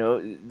 and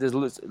there's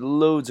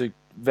loads of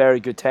very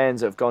good 10s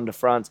that have gone to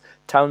France.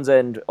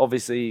 Townsend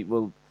obviously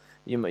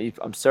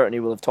I'm certain he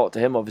will have talked to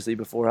him obviously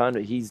beforehand.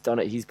 He's done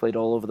it. He's played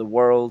all over the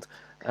world.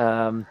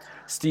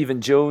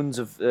 Stephen Jones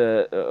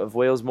of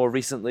Wales more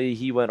recently,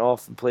 he went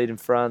off and played in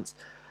France.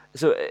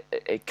 So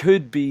it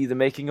could be the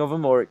making of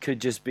him, or it could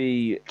just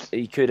be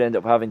he could end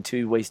up having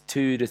 2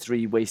 to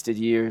 3 wasted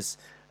years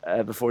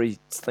before he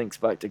thinks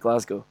back to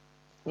Glasgow.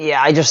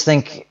 Yeah, I just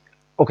think,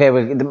 okay,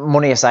 the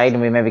money aside,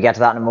 and we maybe get to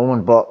that in a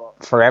moment,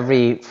 but for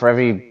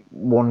every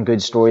one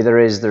good story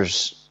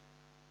there's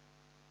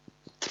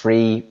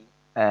 3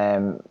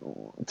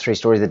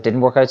 stories that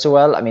didn't work out so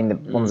well. I mean, the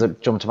ones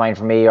that jump to mind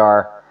for me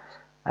are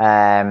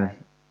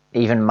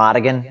even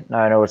Madigan. Now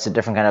I know it's a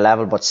different kind of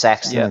level, but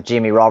Sexton,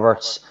 Jamie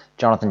Roberts,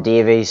 Jonathan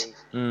Davies.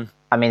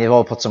 I mean, they've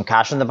all put some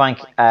cash in the bank,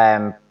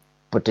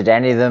 but did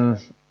any of them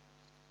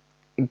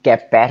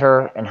get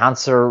better,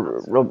 enhance their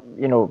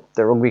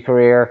rugby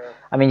career?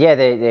 I mean, yeah,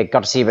 they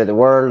got to see a bit of the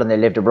world and they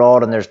lived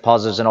abroad and there's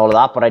positives and all of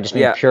that, but I just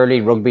mean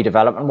purely rugby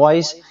development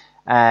wise.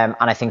 And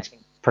I think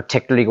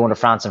particularly going to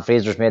France, and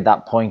Fraser's made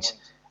that point,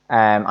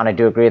 and I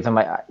do agree with him.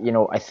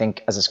 I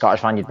think as a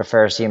Scottish fan, you'd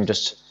prefer to see him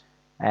just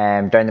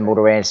down the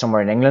motorway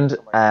somewhere in England,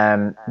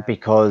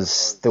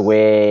 because the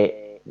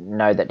way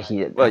now that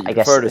he... Well, you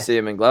prefer to see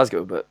him in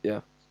Glasgow, but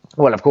yeah.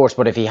 Well, of course,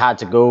 but if he had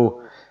to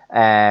go,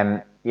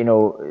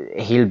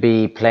 he'll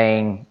be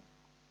playing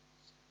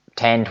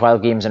 10,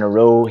 12 games in a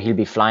row. He'll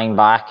be flying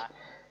back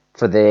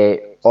for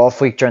the off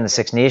week during the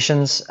Six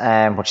Nations,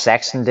 which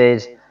Sexton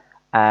did,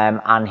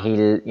 and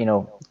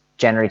he'll,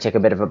 generally take a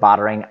bit of a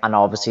battering, and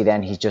obviously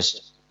then he's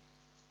just,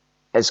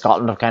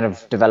 Scotland have kind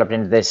of developed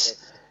into this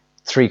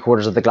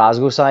 3/4 of the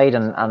Glasgow side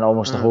and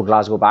almost the whole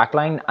Glasgow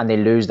backline, and they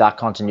lose that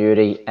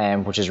continuity,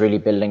 which is really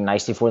building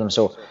nicely for them.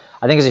 So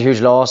I think it's a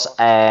huge loss.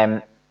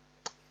 I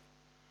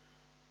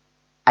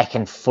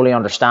can fully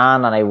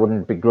understand, and I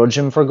wouldn't begrudge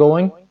him for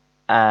going.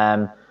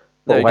 But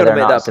whether or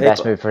not it's the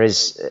best move for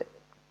his...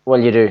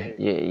 Well, you do.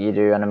 You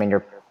do. And I mean,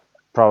 you're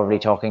probably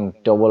talking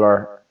double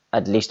or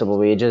at least double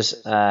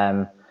wages.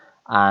 And,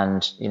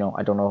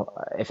 I don't know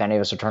if any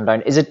of us are turned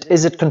down. Is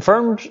it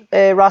confirmed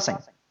Racing?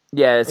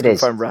 Yeah, it's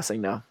confirmed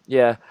Racing now.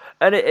 Yeah.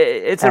 And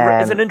it's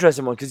an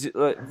interesting one because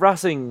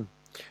Racing...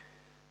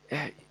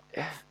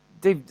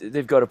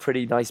 They've got a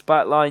pretty nice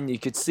back line. You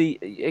could see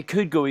it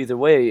could go either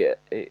way.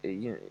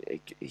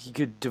 He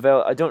could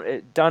develop.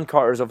 Dan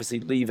Carter's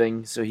obviously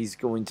leaving, so he's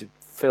going to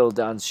fill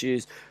Dan's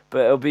shoes.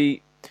 But it'll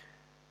be.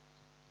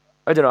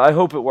 I don't know. I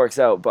hope it works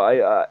out.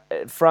 But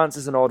France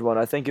is an odd one.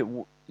 I think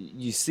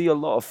you see a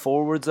lot of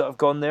forwards that have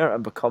gone there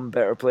and become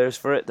better players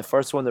for it. The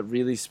first one that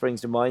really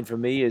springs to mind for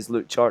me is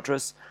Luc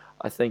Chartres.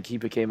 I think he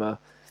became a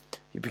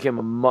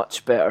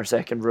much better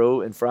second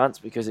row in France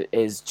because it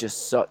is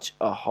just such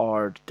a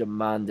hard,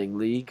 demanding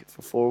league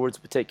for forwards,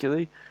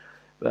 particularly.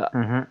 But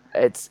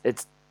it's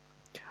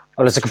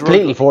a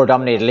completely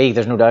forward-dominated league.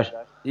 There's no doubt.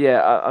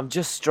 Yeah, I'm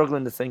just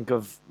struggling to think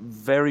of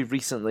very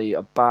recently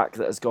a back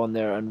that has gone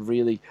there and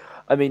really.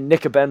 I mean,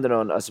 Nick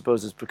Abendanon, I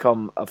suppose, has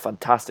become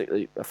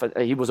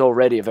he was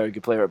already a very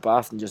good player at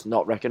Bath and just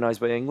not recognised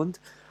by England.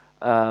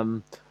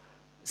 And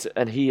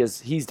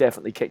he's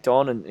definitely kicked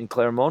on in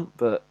Clermont,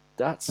 but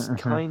that's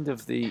kind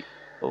of the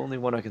only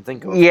one I can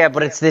think of. Yeah,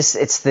 but it's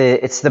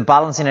the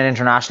balancing an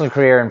international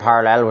career in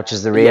parallel, which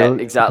is the real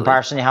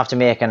comparison you have to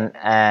make.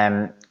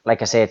 And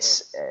like I say,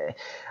 it's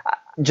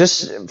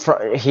just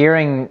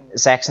hearing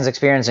Sexton's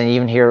experience, and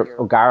even hear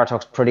O'Gara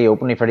talks pretty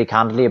openly, pretty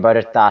candidly about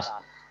it. That,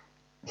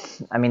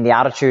 I mean, the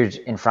attitude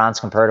in France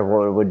compared to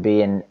what it would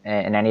be in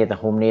any of the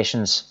home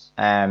nations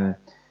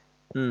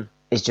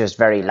is just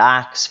very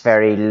lax,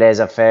 very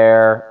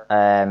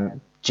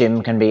laissez-faire.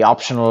 Gym can be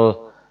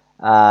optional.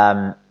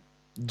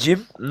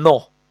 Gym?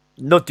 No,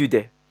 not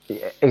today.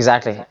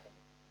 Exactly.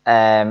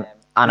 And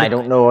I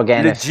don't know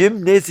again. Le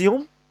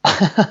gymnasium?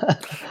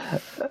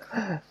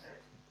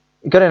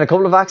 You got in a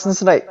couple of accents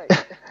tonight.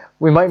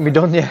 We mightn't be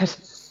done yet.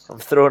 I'm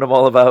throwing them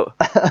all about.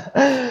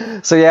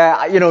 So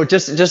yeah,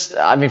 just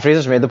I mean,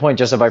 Fraser's made the point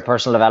just about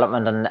personal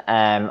development,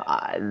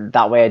 and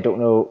that way I don't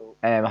know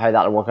how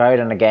that'll work out.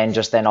 And again,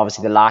 just then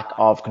obviously the lack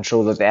of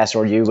control that the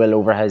SRU will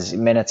over his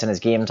minutes and his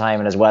game time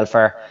and his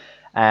welfare.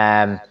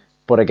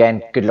 But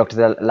again, good luck to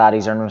the lad.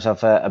 He's earned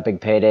himself a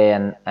big payday,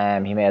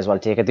 and he may as well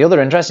take it. The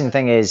other interesting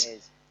thing is,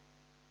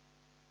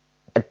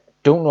 I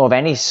don't know of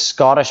any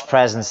Scottish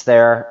presence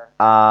there.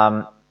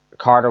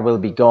 Carter will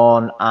be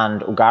gone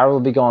and O'Gara will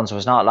be gone, so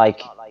it's not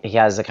like he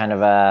has a kind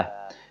of a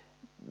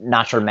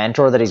natural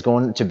mentor that he's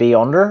going to be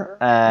under.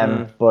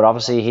 But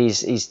obviously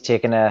he's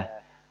taken a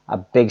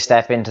big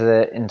step into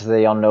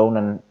the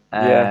unknown,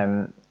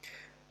 and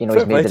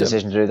he's made the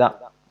decision to do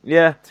that.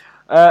 Yeah.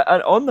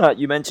 And on that,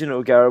 you mentioned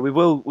O'Gara. We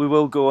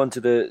will go on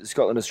to the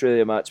Scotland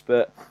Australia match,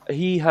 but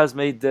he has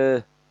made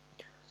the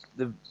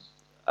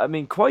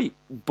quite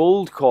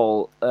bold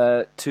call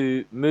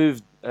to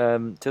move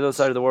to the other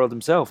side of the world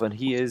himself, and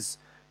he is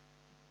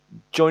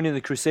joining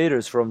the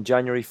Crusaders from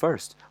January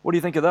 1st. What do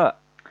you think of that?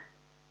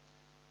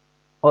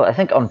 Well, I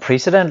think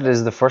unprecedented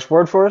is the first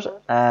word for it.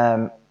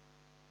 I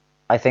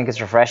think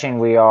it's refreshing.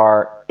 We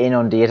are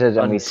inundated,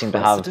 and we seem to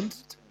have.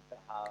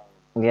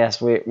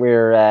 Yes, we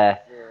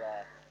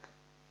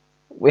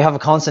have a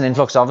constant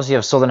influx, obviously,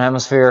 of Southern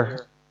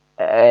Hemisphere,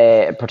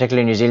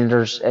 particularly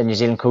New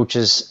Zealand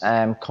coaches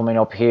coming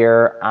up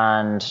here,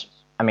 and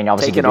I mean,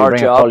 obviously, they do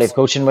bring a quality of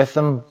coaching with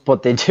them,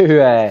 but they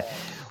do.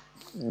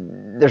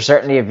 There's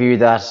certainly a view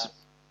that,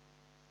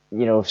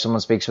 if someone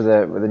speaks with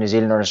a New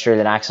Zealand or an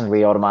Australian accent,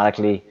 we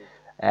automatically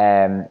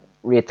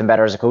rate them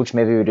better as a coach.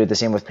 Maybe we do the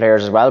same with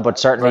players as well, but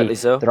certainly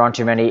there aren't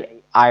too many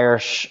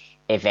Irish,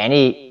 if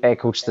any,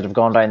 coaches that have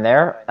gone down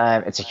there.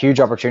 It's a huge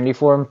opportunity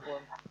for them,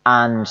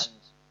 and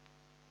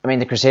I mean,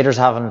 the Crusaders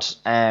haven't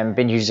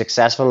been hugely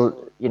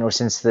successful,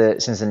 since the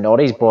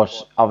noughties, but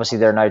obviously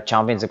they're now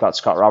champions. They've got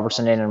Scott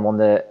Robertson in and won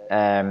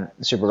the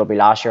Super Rugby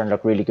last year and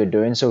looked really good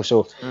doing so.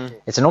 So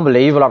it's an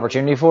unbelievable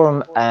opportunity for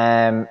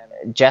him.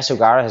 Jess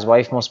O'Gara, his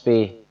wife, must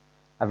be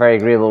a very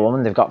agreeable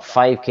woman. They've got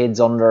 5 kids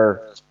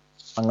under,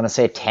 I'm going to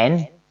say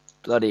 10.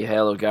 Bloody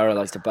hell, O'Gara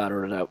likes to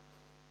batter it out.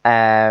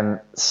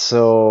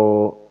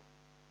 So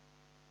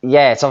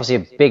yeah, it's obviously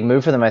a big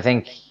move for them. I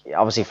think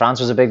obviously France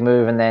was a big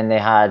move, and then they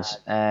had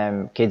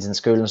kids in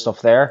school and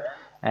stuff there.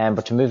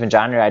 But to move in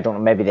January, I don't know.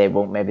 Maybe they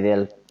won't. Maybe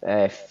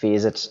they'll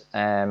phase it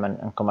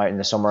and come out in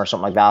the summer or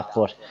something like that.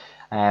 But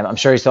I'm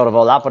sure he's thought of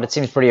all that. But it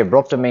seems pretty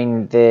abrupt. I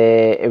mean,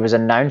 it was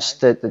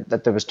announced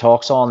that there was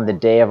talks on the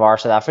day of our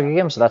South Africa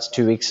game, so that's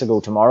 2 weeks ago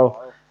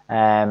tomorrow,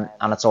 and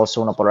it's all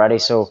sewn up already.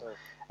 So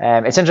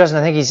it's interesting.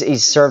 I think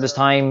he's served his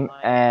time.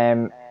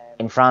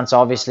 In France,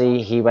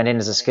 obviously, he went in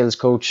as a skills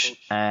coach,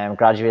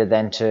 graduated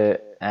then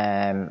to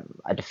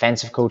a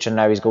defensive coach, and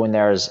now he's going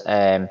there as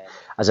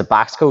a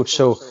backs coach.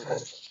 So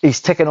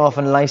he's ticking off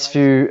a nice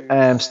few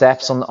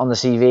steps on the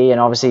CV. And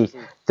obviously,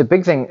 the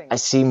big thing I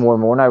see more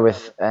and more now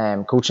with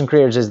coaching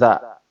careers is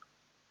that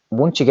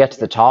once you get to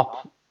the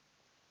top,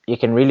 you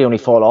can really only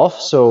fall off.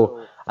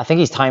 So I think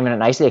he's timing it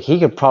nicely. Like, he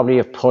could probably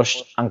have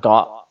pushed and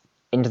got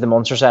into the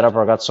Munster setup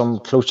or got some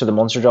close to the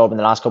Munster job in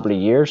the last couple of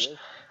years.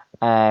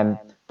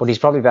 But he's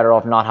probably better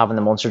off not having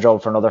the Munster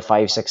job for another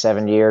 5, 6,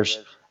 7 years,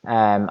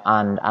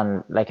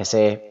 and like I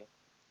say,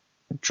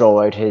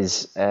 draw out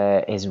his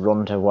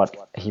run to what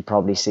he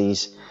probably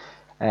sees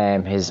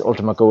his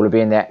ultimate goal of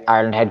being the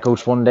Ireland head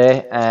coach one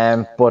day.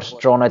 But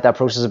drawing out that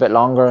process a bit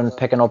longer and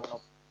picking up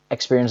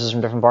experiences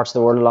from different parts of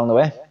the world along the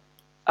way.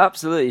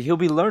 Absolutely, he'll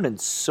be learning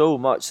so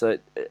much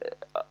that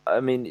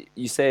I mean,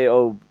 you say,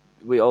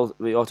 we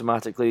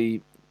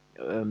automatically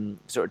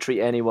sort of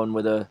treat anyone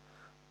with a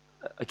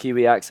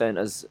Kiwi accent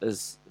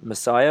as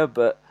Messiah,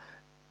 but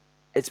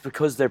it's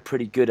because they're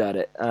pretty good at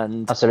it,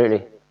 and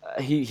Absolutely.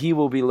 he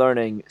will be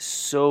learning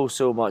so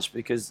much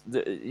because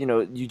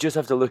you just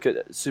have to look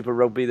at Super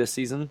Rugby this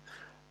season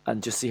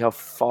and just see how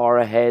far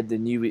ahead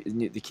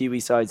the Kiwi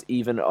sides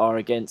even are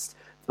against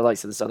the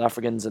likes of the South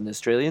Africans and the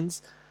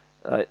Australians.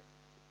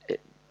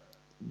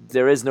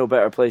 There is no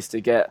better place to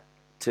get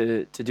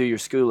to do your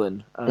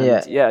schooling. And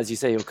as you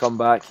say, he'll come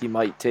back. He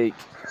might get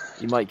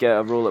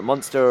a role at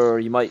Munster, or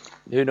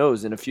who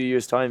knows, in a few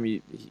years' time,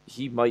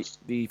 he might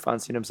be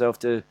fancying himself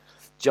to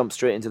jump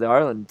straight into the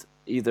Ireland,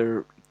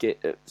 either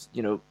get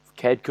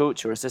head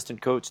coach or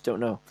assistant coach. Don't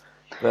know,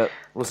 but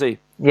we'll see.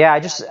 Yeah,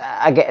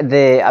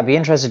 I'd be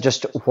interested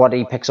just what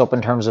he picks up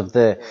in terms of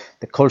the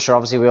culture.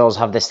 Obviously, we always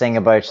have this thing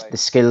about the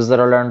skills that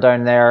are learned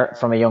down there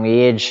from a young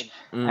age,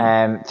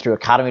 through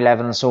academy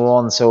level and so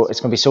on. So it's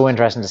going to be so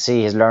interesting to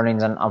see his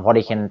learnings and what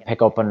he can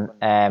pick up and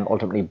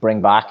ultimately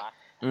bring back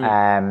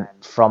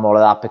from all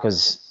of that,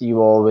 because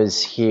you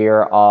always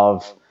hear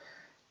of,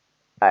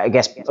 I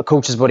guess,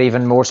 coaches, but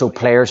even more so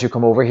players who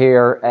come over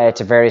here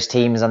to various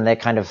teams, and they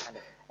kind of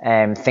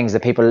things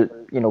that people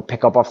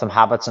pick up off them,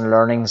 habits and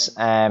learnings.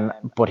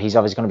 But he's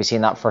obviously going to be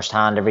seeing that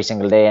firsthand every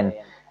single day, and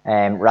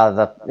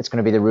it's going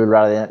to be the rule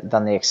rather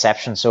than the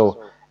exception.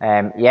 So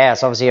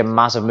it's obviously a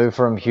massive move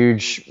for him,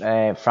 huge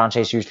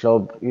franchise, huge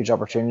club, huge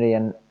opportunity,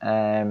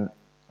 and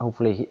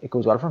hopefully it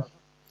goes well for him.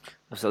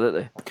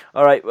 Absolutely.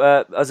 All right.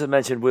 As I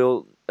mentioned, we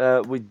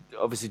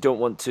obviously don't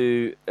want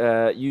to.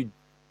 You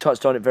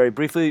touched on it very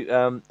briefly.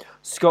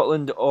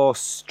 Scotland,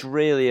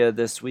 Australia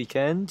this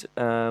weekend.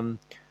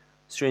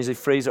 Strangely,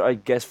 I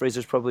guess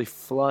Fraser's probably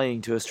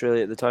flying to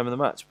Australia at the time of the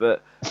match.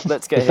 But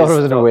let's get. I thought it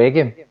was an away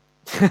game.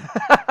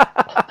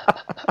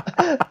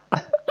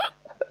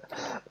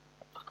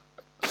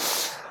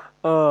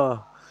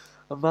 Oh,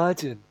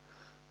 imagine.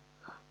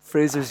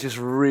 Fraser's just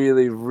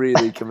really,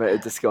 really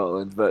committed to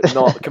Scotland, but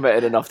not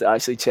committed enough to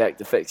actually check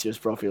the fixtures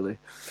properly.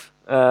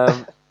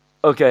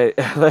 Okay,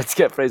 let's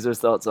get Fraser's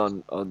thoughts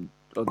on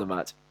the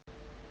match.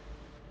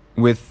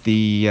 With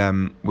the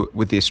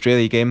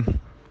Australia game,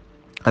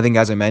 I think,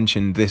 as I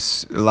mentioned,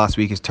 this last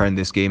week has turned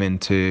this game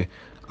into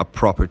a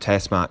proper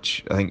test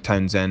match. I think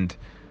Townsend,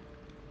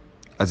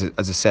 as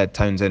I said,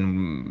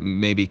 Townsend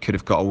maybe could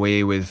have got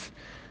away with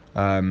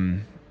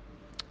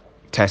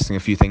testing a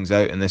few things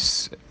out in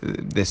this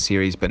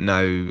series, but now,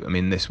 I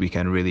mean, this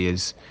weekend really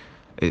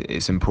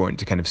it's important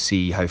to kind of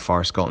see how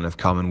far Scotland have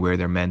come and where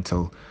their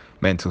mental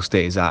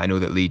state is at. I know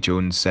that Lee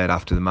Jones said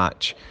after the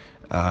match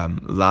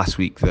last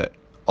week that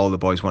all the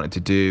boys wanted to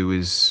do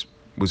was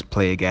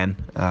play again,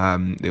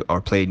 or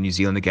play New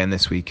Zealand again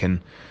this week, and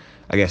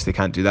I guess they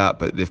can't do that,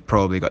 but they've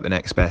probably got the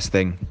next best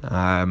thing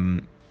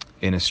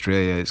in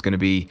Australia. It's going to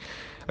be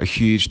a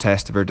huge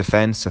test of our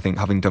defence. I think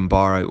having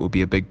Dunbar out will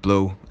be a big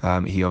blow.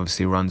 He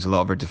obviously runs a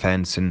lot of our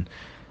defence and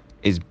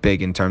is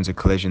big in terms of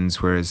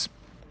collisions, whereas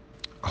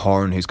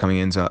Horn, who's coming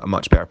in, is a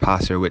much better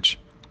passer, which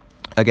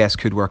I guess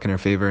could work in our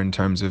favour in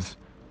terms of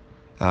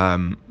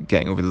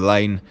getting over the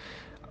line.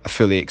 I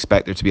fully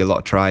expect there to be a lot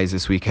of tries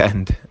this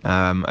weekend.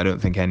 I don't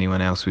think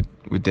anyone else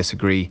would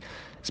disagree.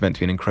 It's meant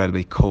to be an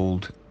incredibly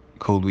cold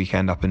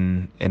weekend up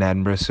in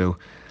Edinburgh, so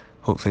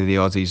hopefully the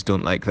Aussies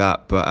don't like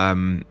that. But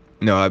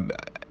no,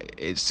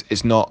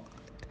 it's not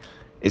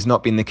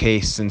been the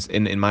case since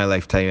in my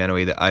lifetime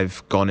anyway that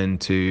I've gone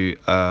into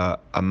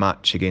a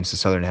match against the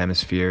Southern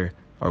Hemisphere,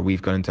 or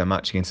we've gone into a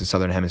match against the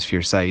Southern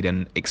Hemisphere side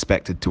and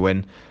expected to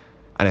win.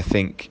 And I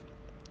think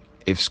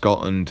if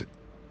Scotland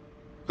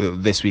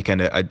this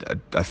weekend,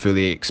 I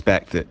fully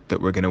expect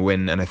that we're going to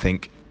win. And I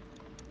think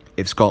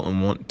if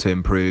Scotland want to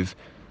improve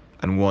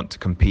and want to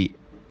compete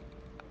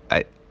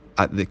at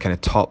the kind of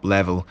top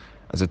level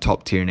as a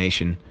top tier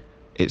nation,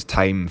 it's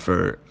time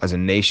for, as a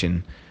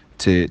nation,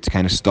 to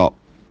kind of stop,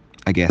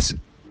 I guess,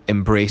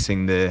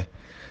 embracing the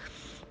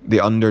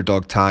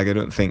underdog tag. I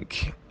don't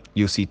think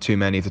you'll see too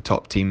many of the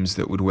top teams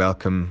that would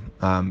welcome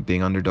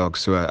being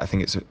underdogs. So I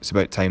think it's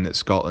about time that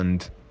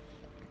Scotland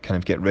kind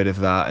of get rid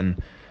of that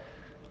and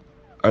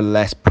are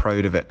less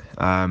proud of it.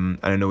 And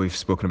I know we've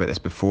spoken about this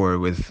before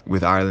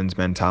with Ireland's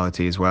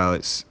mentality as well.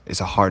 It's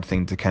a hard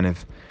thing to kind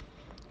of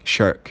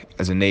shirk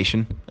as a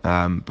nation,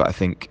 but I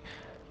think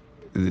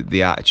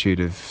the attitude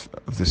of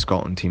the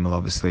Scotland team will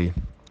obviously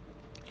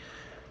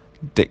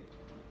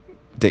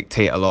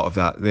dictate a lot of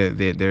that.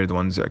 They're the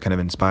ones that are kind of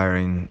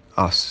inspiring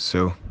us.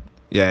 So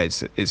yeah,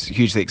 it's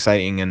hugely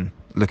exciting and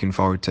looking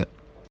forward to it.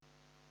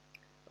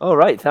 All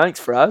right, thanks,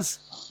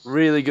 Fraz.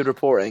 Really good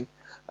reporting.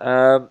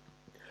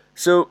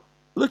 So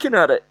looking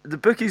at it, the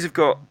bookies have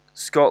got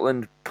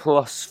Scotland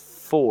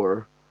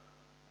 +4.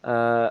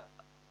 I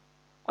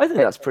think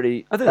that's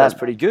pretty. That's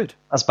pretty good.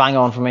 That's bang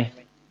on for me.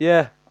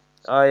 Yeah,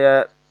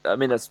 I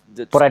mean that's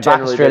but I'd back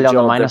Australia on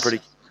the minus.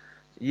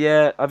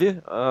 Yeah, have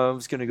you? I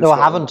was going to go. No,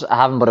 Scotland. I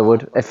haven't, but I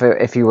would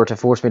if you were to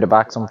force me to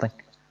back something.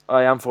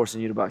 I am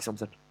forcing you to back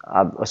something.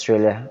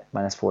 Australia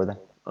 -4 then.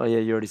 Oh yeah,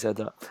 you already said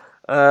that.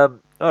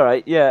 All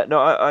right, yeah, no,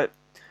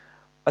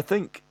 I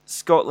think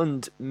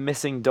Scotland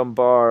missing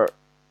Dunbar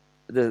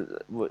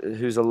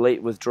who's a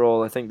late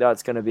withdrawal. I think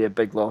that's going to be a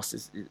big loss.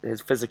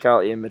 His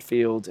physicality in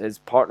midfield, his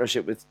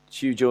partnership with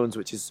Hugh Jones,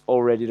 which is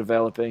already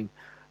developing,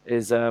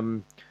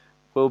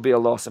 will be a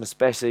loss, and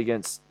especially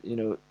against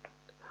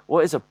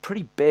what is a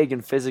pretty big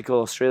and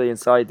physical Australian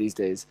side these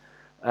days.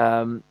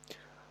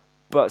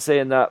 But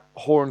saying that,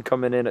 Horn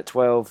coming in at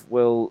 12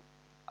 will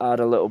add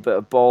a little bit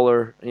of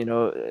baller.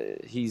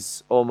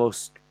 He's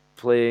almost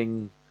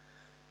playing.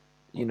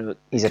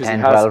 He's a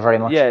 10-12 very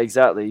much. Yeah,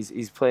 exactly.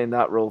 He's playing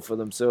that role for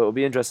them. So it'll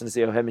be interesting to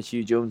see how him and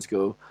Hugh Jones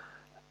go.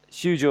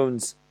 Hugh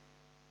Jones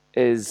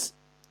he's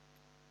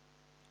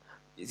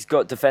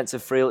got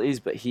defensive frailties,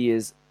 but he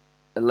is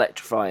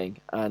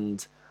electrifying,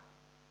 and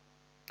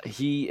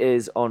he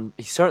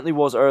certainly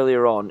was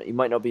earlier on. He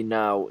might not be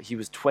now. He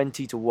was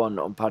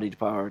 20-1 on Paddy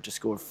Power to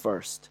score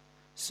first.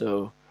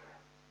 So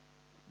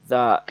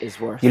that is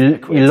worth You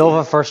love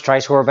a first try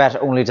score bet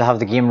only to have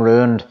the game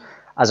ruined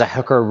as a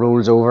hooker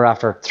rolls over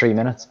after 3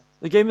 minutes.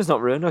 The game is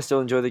not ruined. I still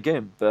enjoy the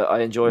game, but I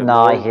enjoy it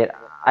No, more.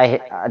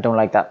 I don't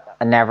like that.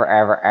 I never,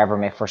 ever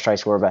make first try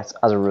score bets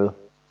as a rule.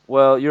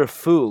 Well, you're a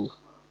fool,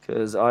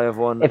 because I have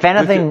won. If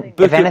anything,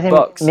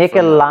 make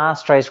a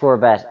last try score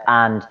bet,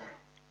 and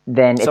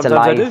then it's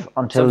Sometimes alive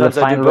until the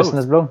final whistle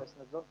is blown.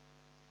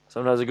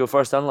 Sometimes I go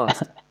first and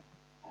last.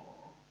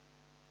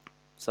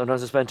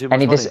 Sometimes I spend too much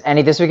Any money.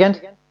 Any this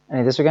weekend?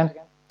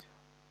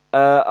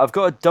 I've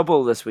got a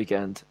double this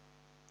weekend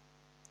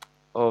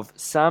of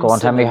Sam. Go on,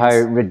 Simmons, tell me how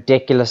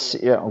ridiculous.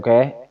 Yeah,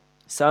 okay.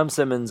 Sam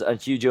Simmons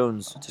and Hugh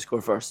Jones to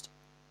score first.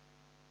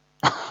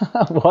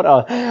 What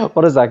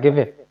does that give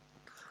you?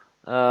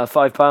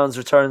 £5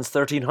 returns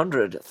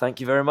 1,300. Thank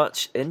you very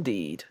much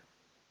indeed.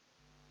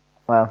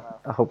 Well,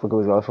 I hope it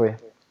goes well for you.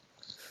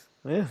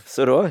 Yeah,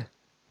 so do I.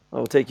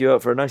 I'll take you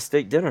out for a nice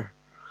steak dinner.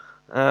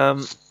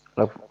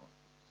 Look,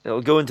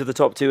 It'll go into the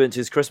top 2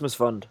 inches Christmas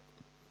fund.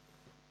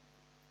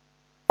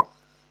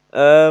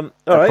 All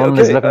right, fund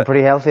okay. is looking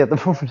pretty healthy at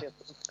the moment.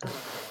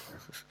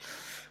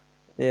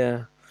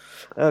 Yeah.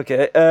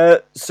 Okay.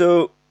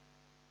 So,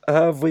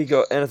 have we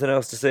got anything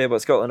else to say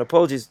about Scotland?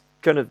 Apologies,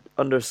 kind of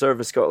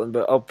underserviced Scotland,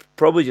 but I'll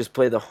probably just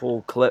play the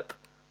whole clip.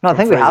 No, I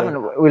think Fraser. we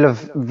haven't. We'll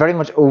have very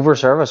much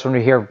over-service when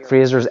we hear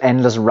Fraser's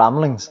endless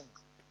ramblings.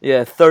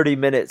 Yeah, 30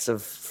 minutes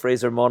of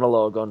Fraser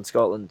monologue on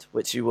Scotland,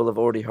 which you will have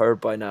already heard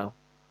by now.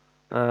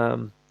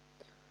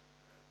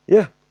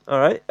 Yeah, all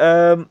right.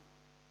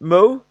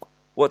 Mo,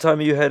 what time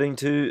are you heading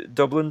to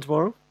Dublin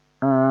tomorrow?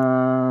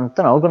 Don't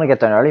know. Going to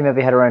get down early.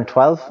 Maybe head around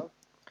 12.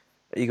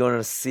 Are you going on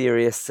a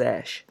serious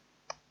sesh?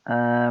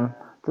 There'll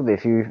be a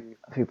few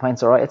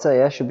pints. All right, I'd say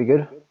yeah, should be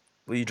good.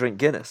 Will you drink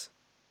Guinness?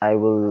 I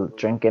will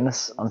drink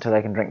Guinness until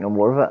I can drink no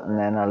more of it, and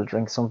then I'll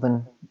drink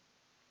something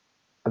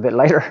a bit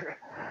lighter.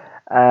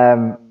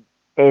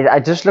 I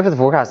just looked at the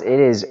forecast. It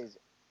is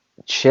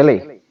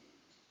chilly.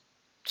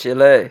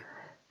 Chile.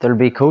 There'll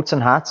be coats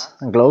and hats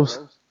and gloves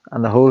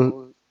and the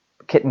whole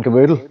kit and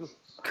caboodle.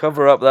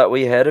 Cover up that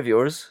wee head of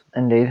yours.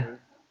 Indeed.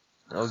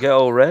 I'll get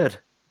all red.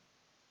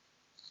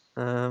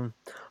 All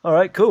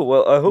right, cool.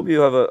 Well, I hope you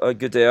have a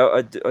good day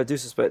out. I do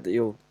suspect that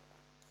you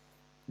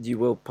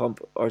will pump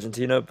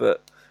Argentina,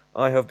 but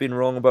I have been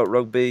wrong about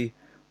rugby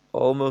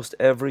almost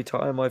every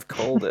time I've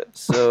called it.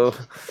 So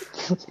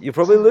you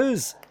probably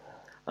lose.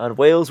 And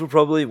Wales will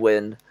probably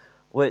win,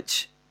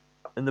 which,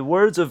 in the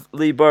words of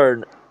Lee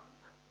Byrne,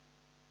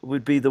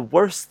 would be the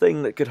worst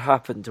thing that could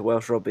happen to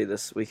Welsh rugby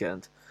this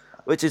weekend,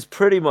 which is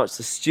pretty much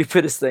the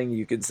stupidest thing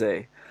you could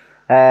say.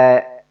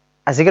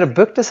 Has he got a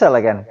book to sell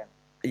again?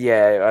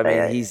 Yeah,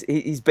 I mean,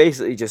 he's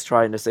basically just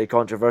trying to say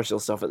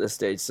controversial stuff at this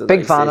stage. So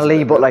Big fan of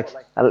Lee, but like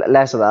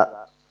less of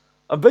that.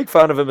 I'm a big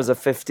fan of him as a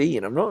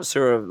 15. I'm not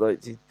sure of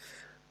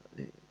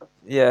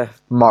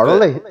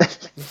morally.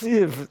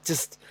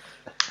 Just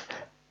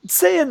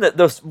saying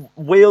that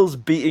Wales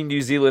beating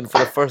New Zealand for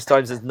the first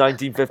time since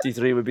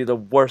 1953 would be the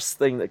worst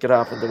thing that could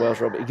happen to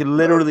Welsh rugby. It could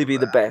literally be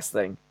the best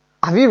thing.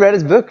 Have you read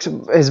his book?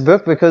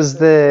 Because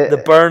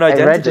the Byrne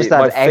Identity,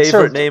 my excerpt.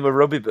 favorite name of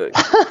rugby book.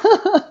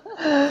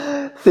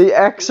 The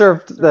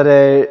excerpt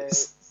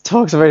that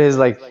talks about his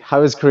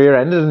how his career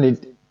ended, and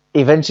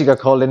he eventually got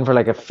called in for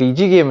a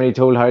Fiji game, and he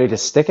told Harry to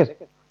stick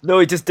it. No,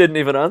 he just didn't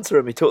even answer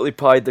him. He totally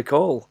pied the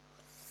call.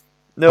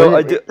 No,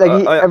 I do.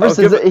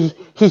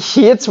 He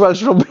hates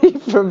Welsh rugby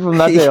from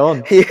that day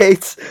on. He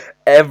hates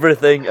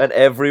everything and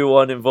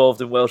everyone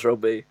involved in Welsh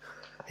rugby.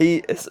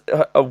 He is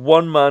a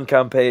one-man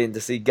campaign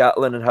to see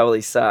Gatlin and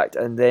Howley sacked,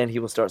 and then he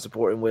will start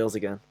supporting Wales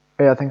again.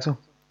 Yeah, I think so.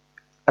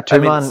 A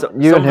two-man,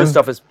 some of his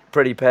stuff is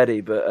pretty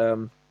petty, but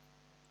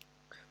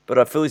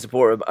I fully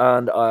support him,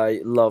 and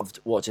I loved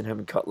watching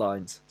him cut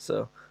lines.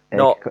 So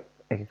not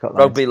he could cut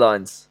rugby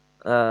lines.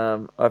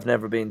 I've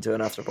never been to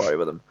an after party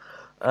with him.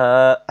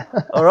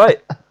 All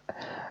right.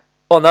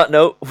 On that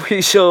note,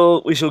 we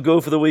shall go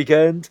for the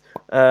weekend.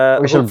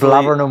 We shall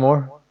blabber no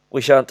more.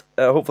 We shan't.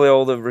 Hopefully,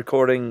 all the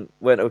recording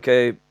went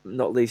okay.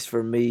 Not least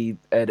for me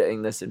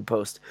editing this in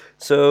post.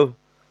 So,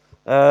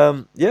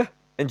 yeah.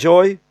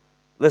 Enjoy,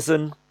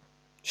 listen,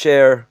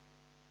 share.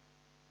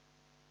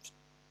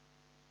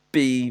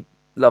 Be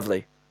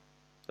lovely.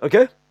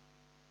 Okay.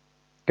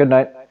 Good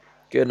night.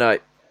 Good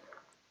night.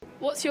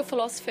 What's your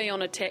philosophy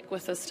on attack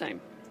with this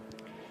team?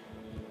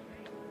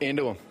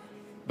 Into them,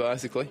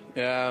 basically.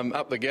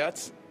 Up the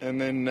guts, and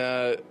then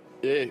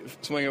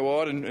swing it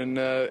wide and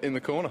in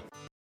the corner.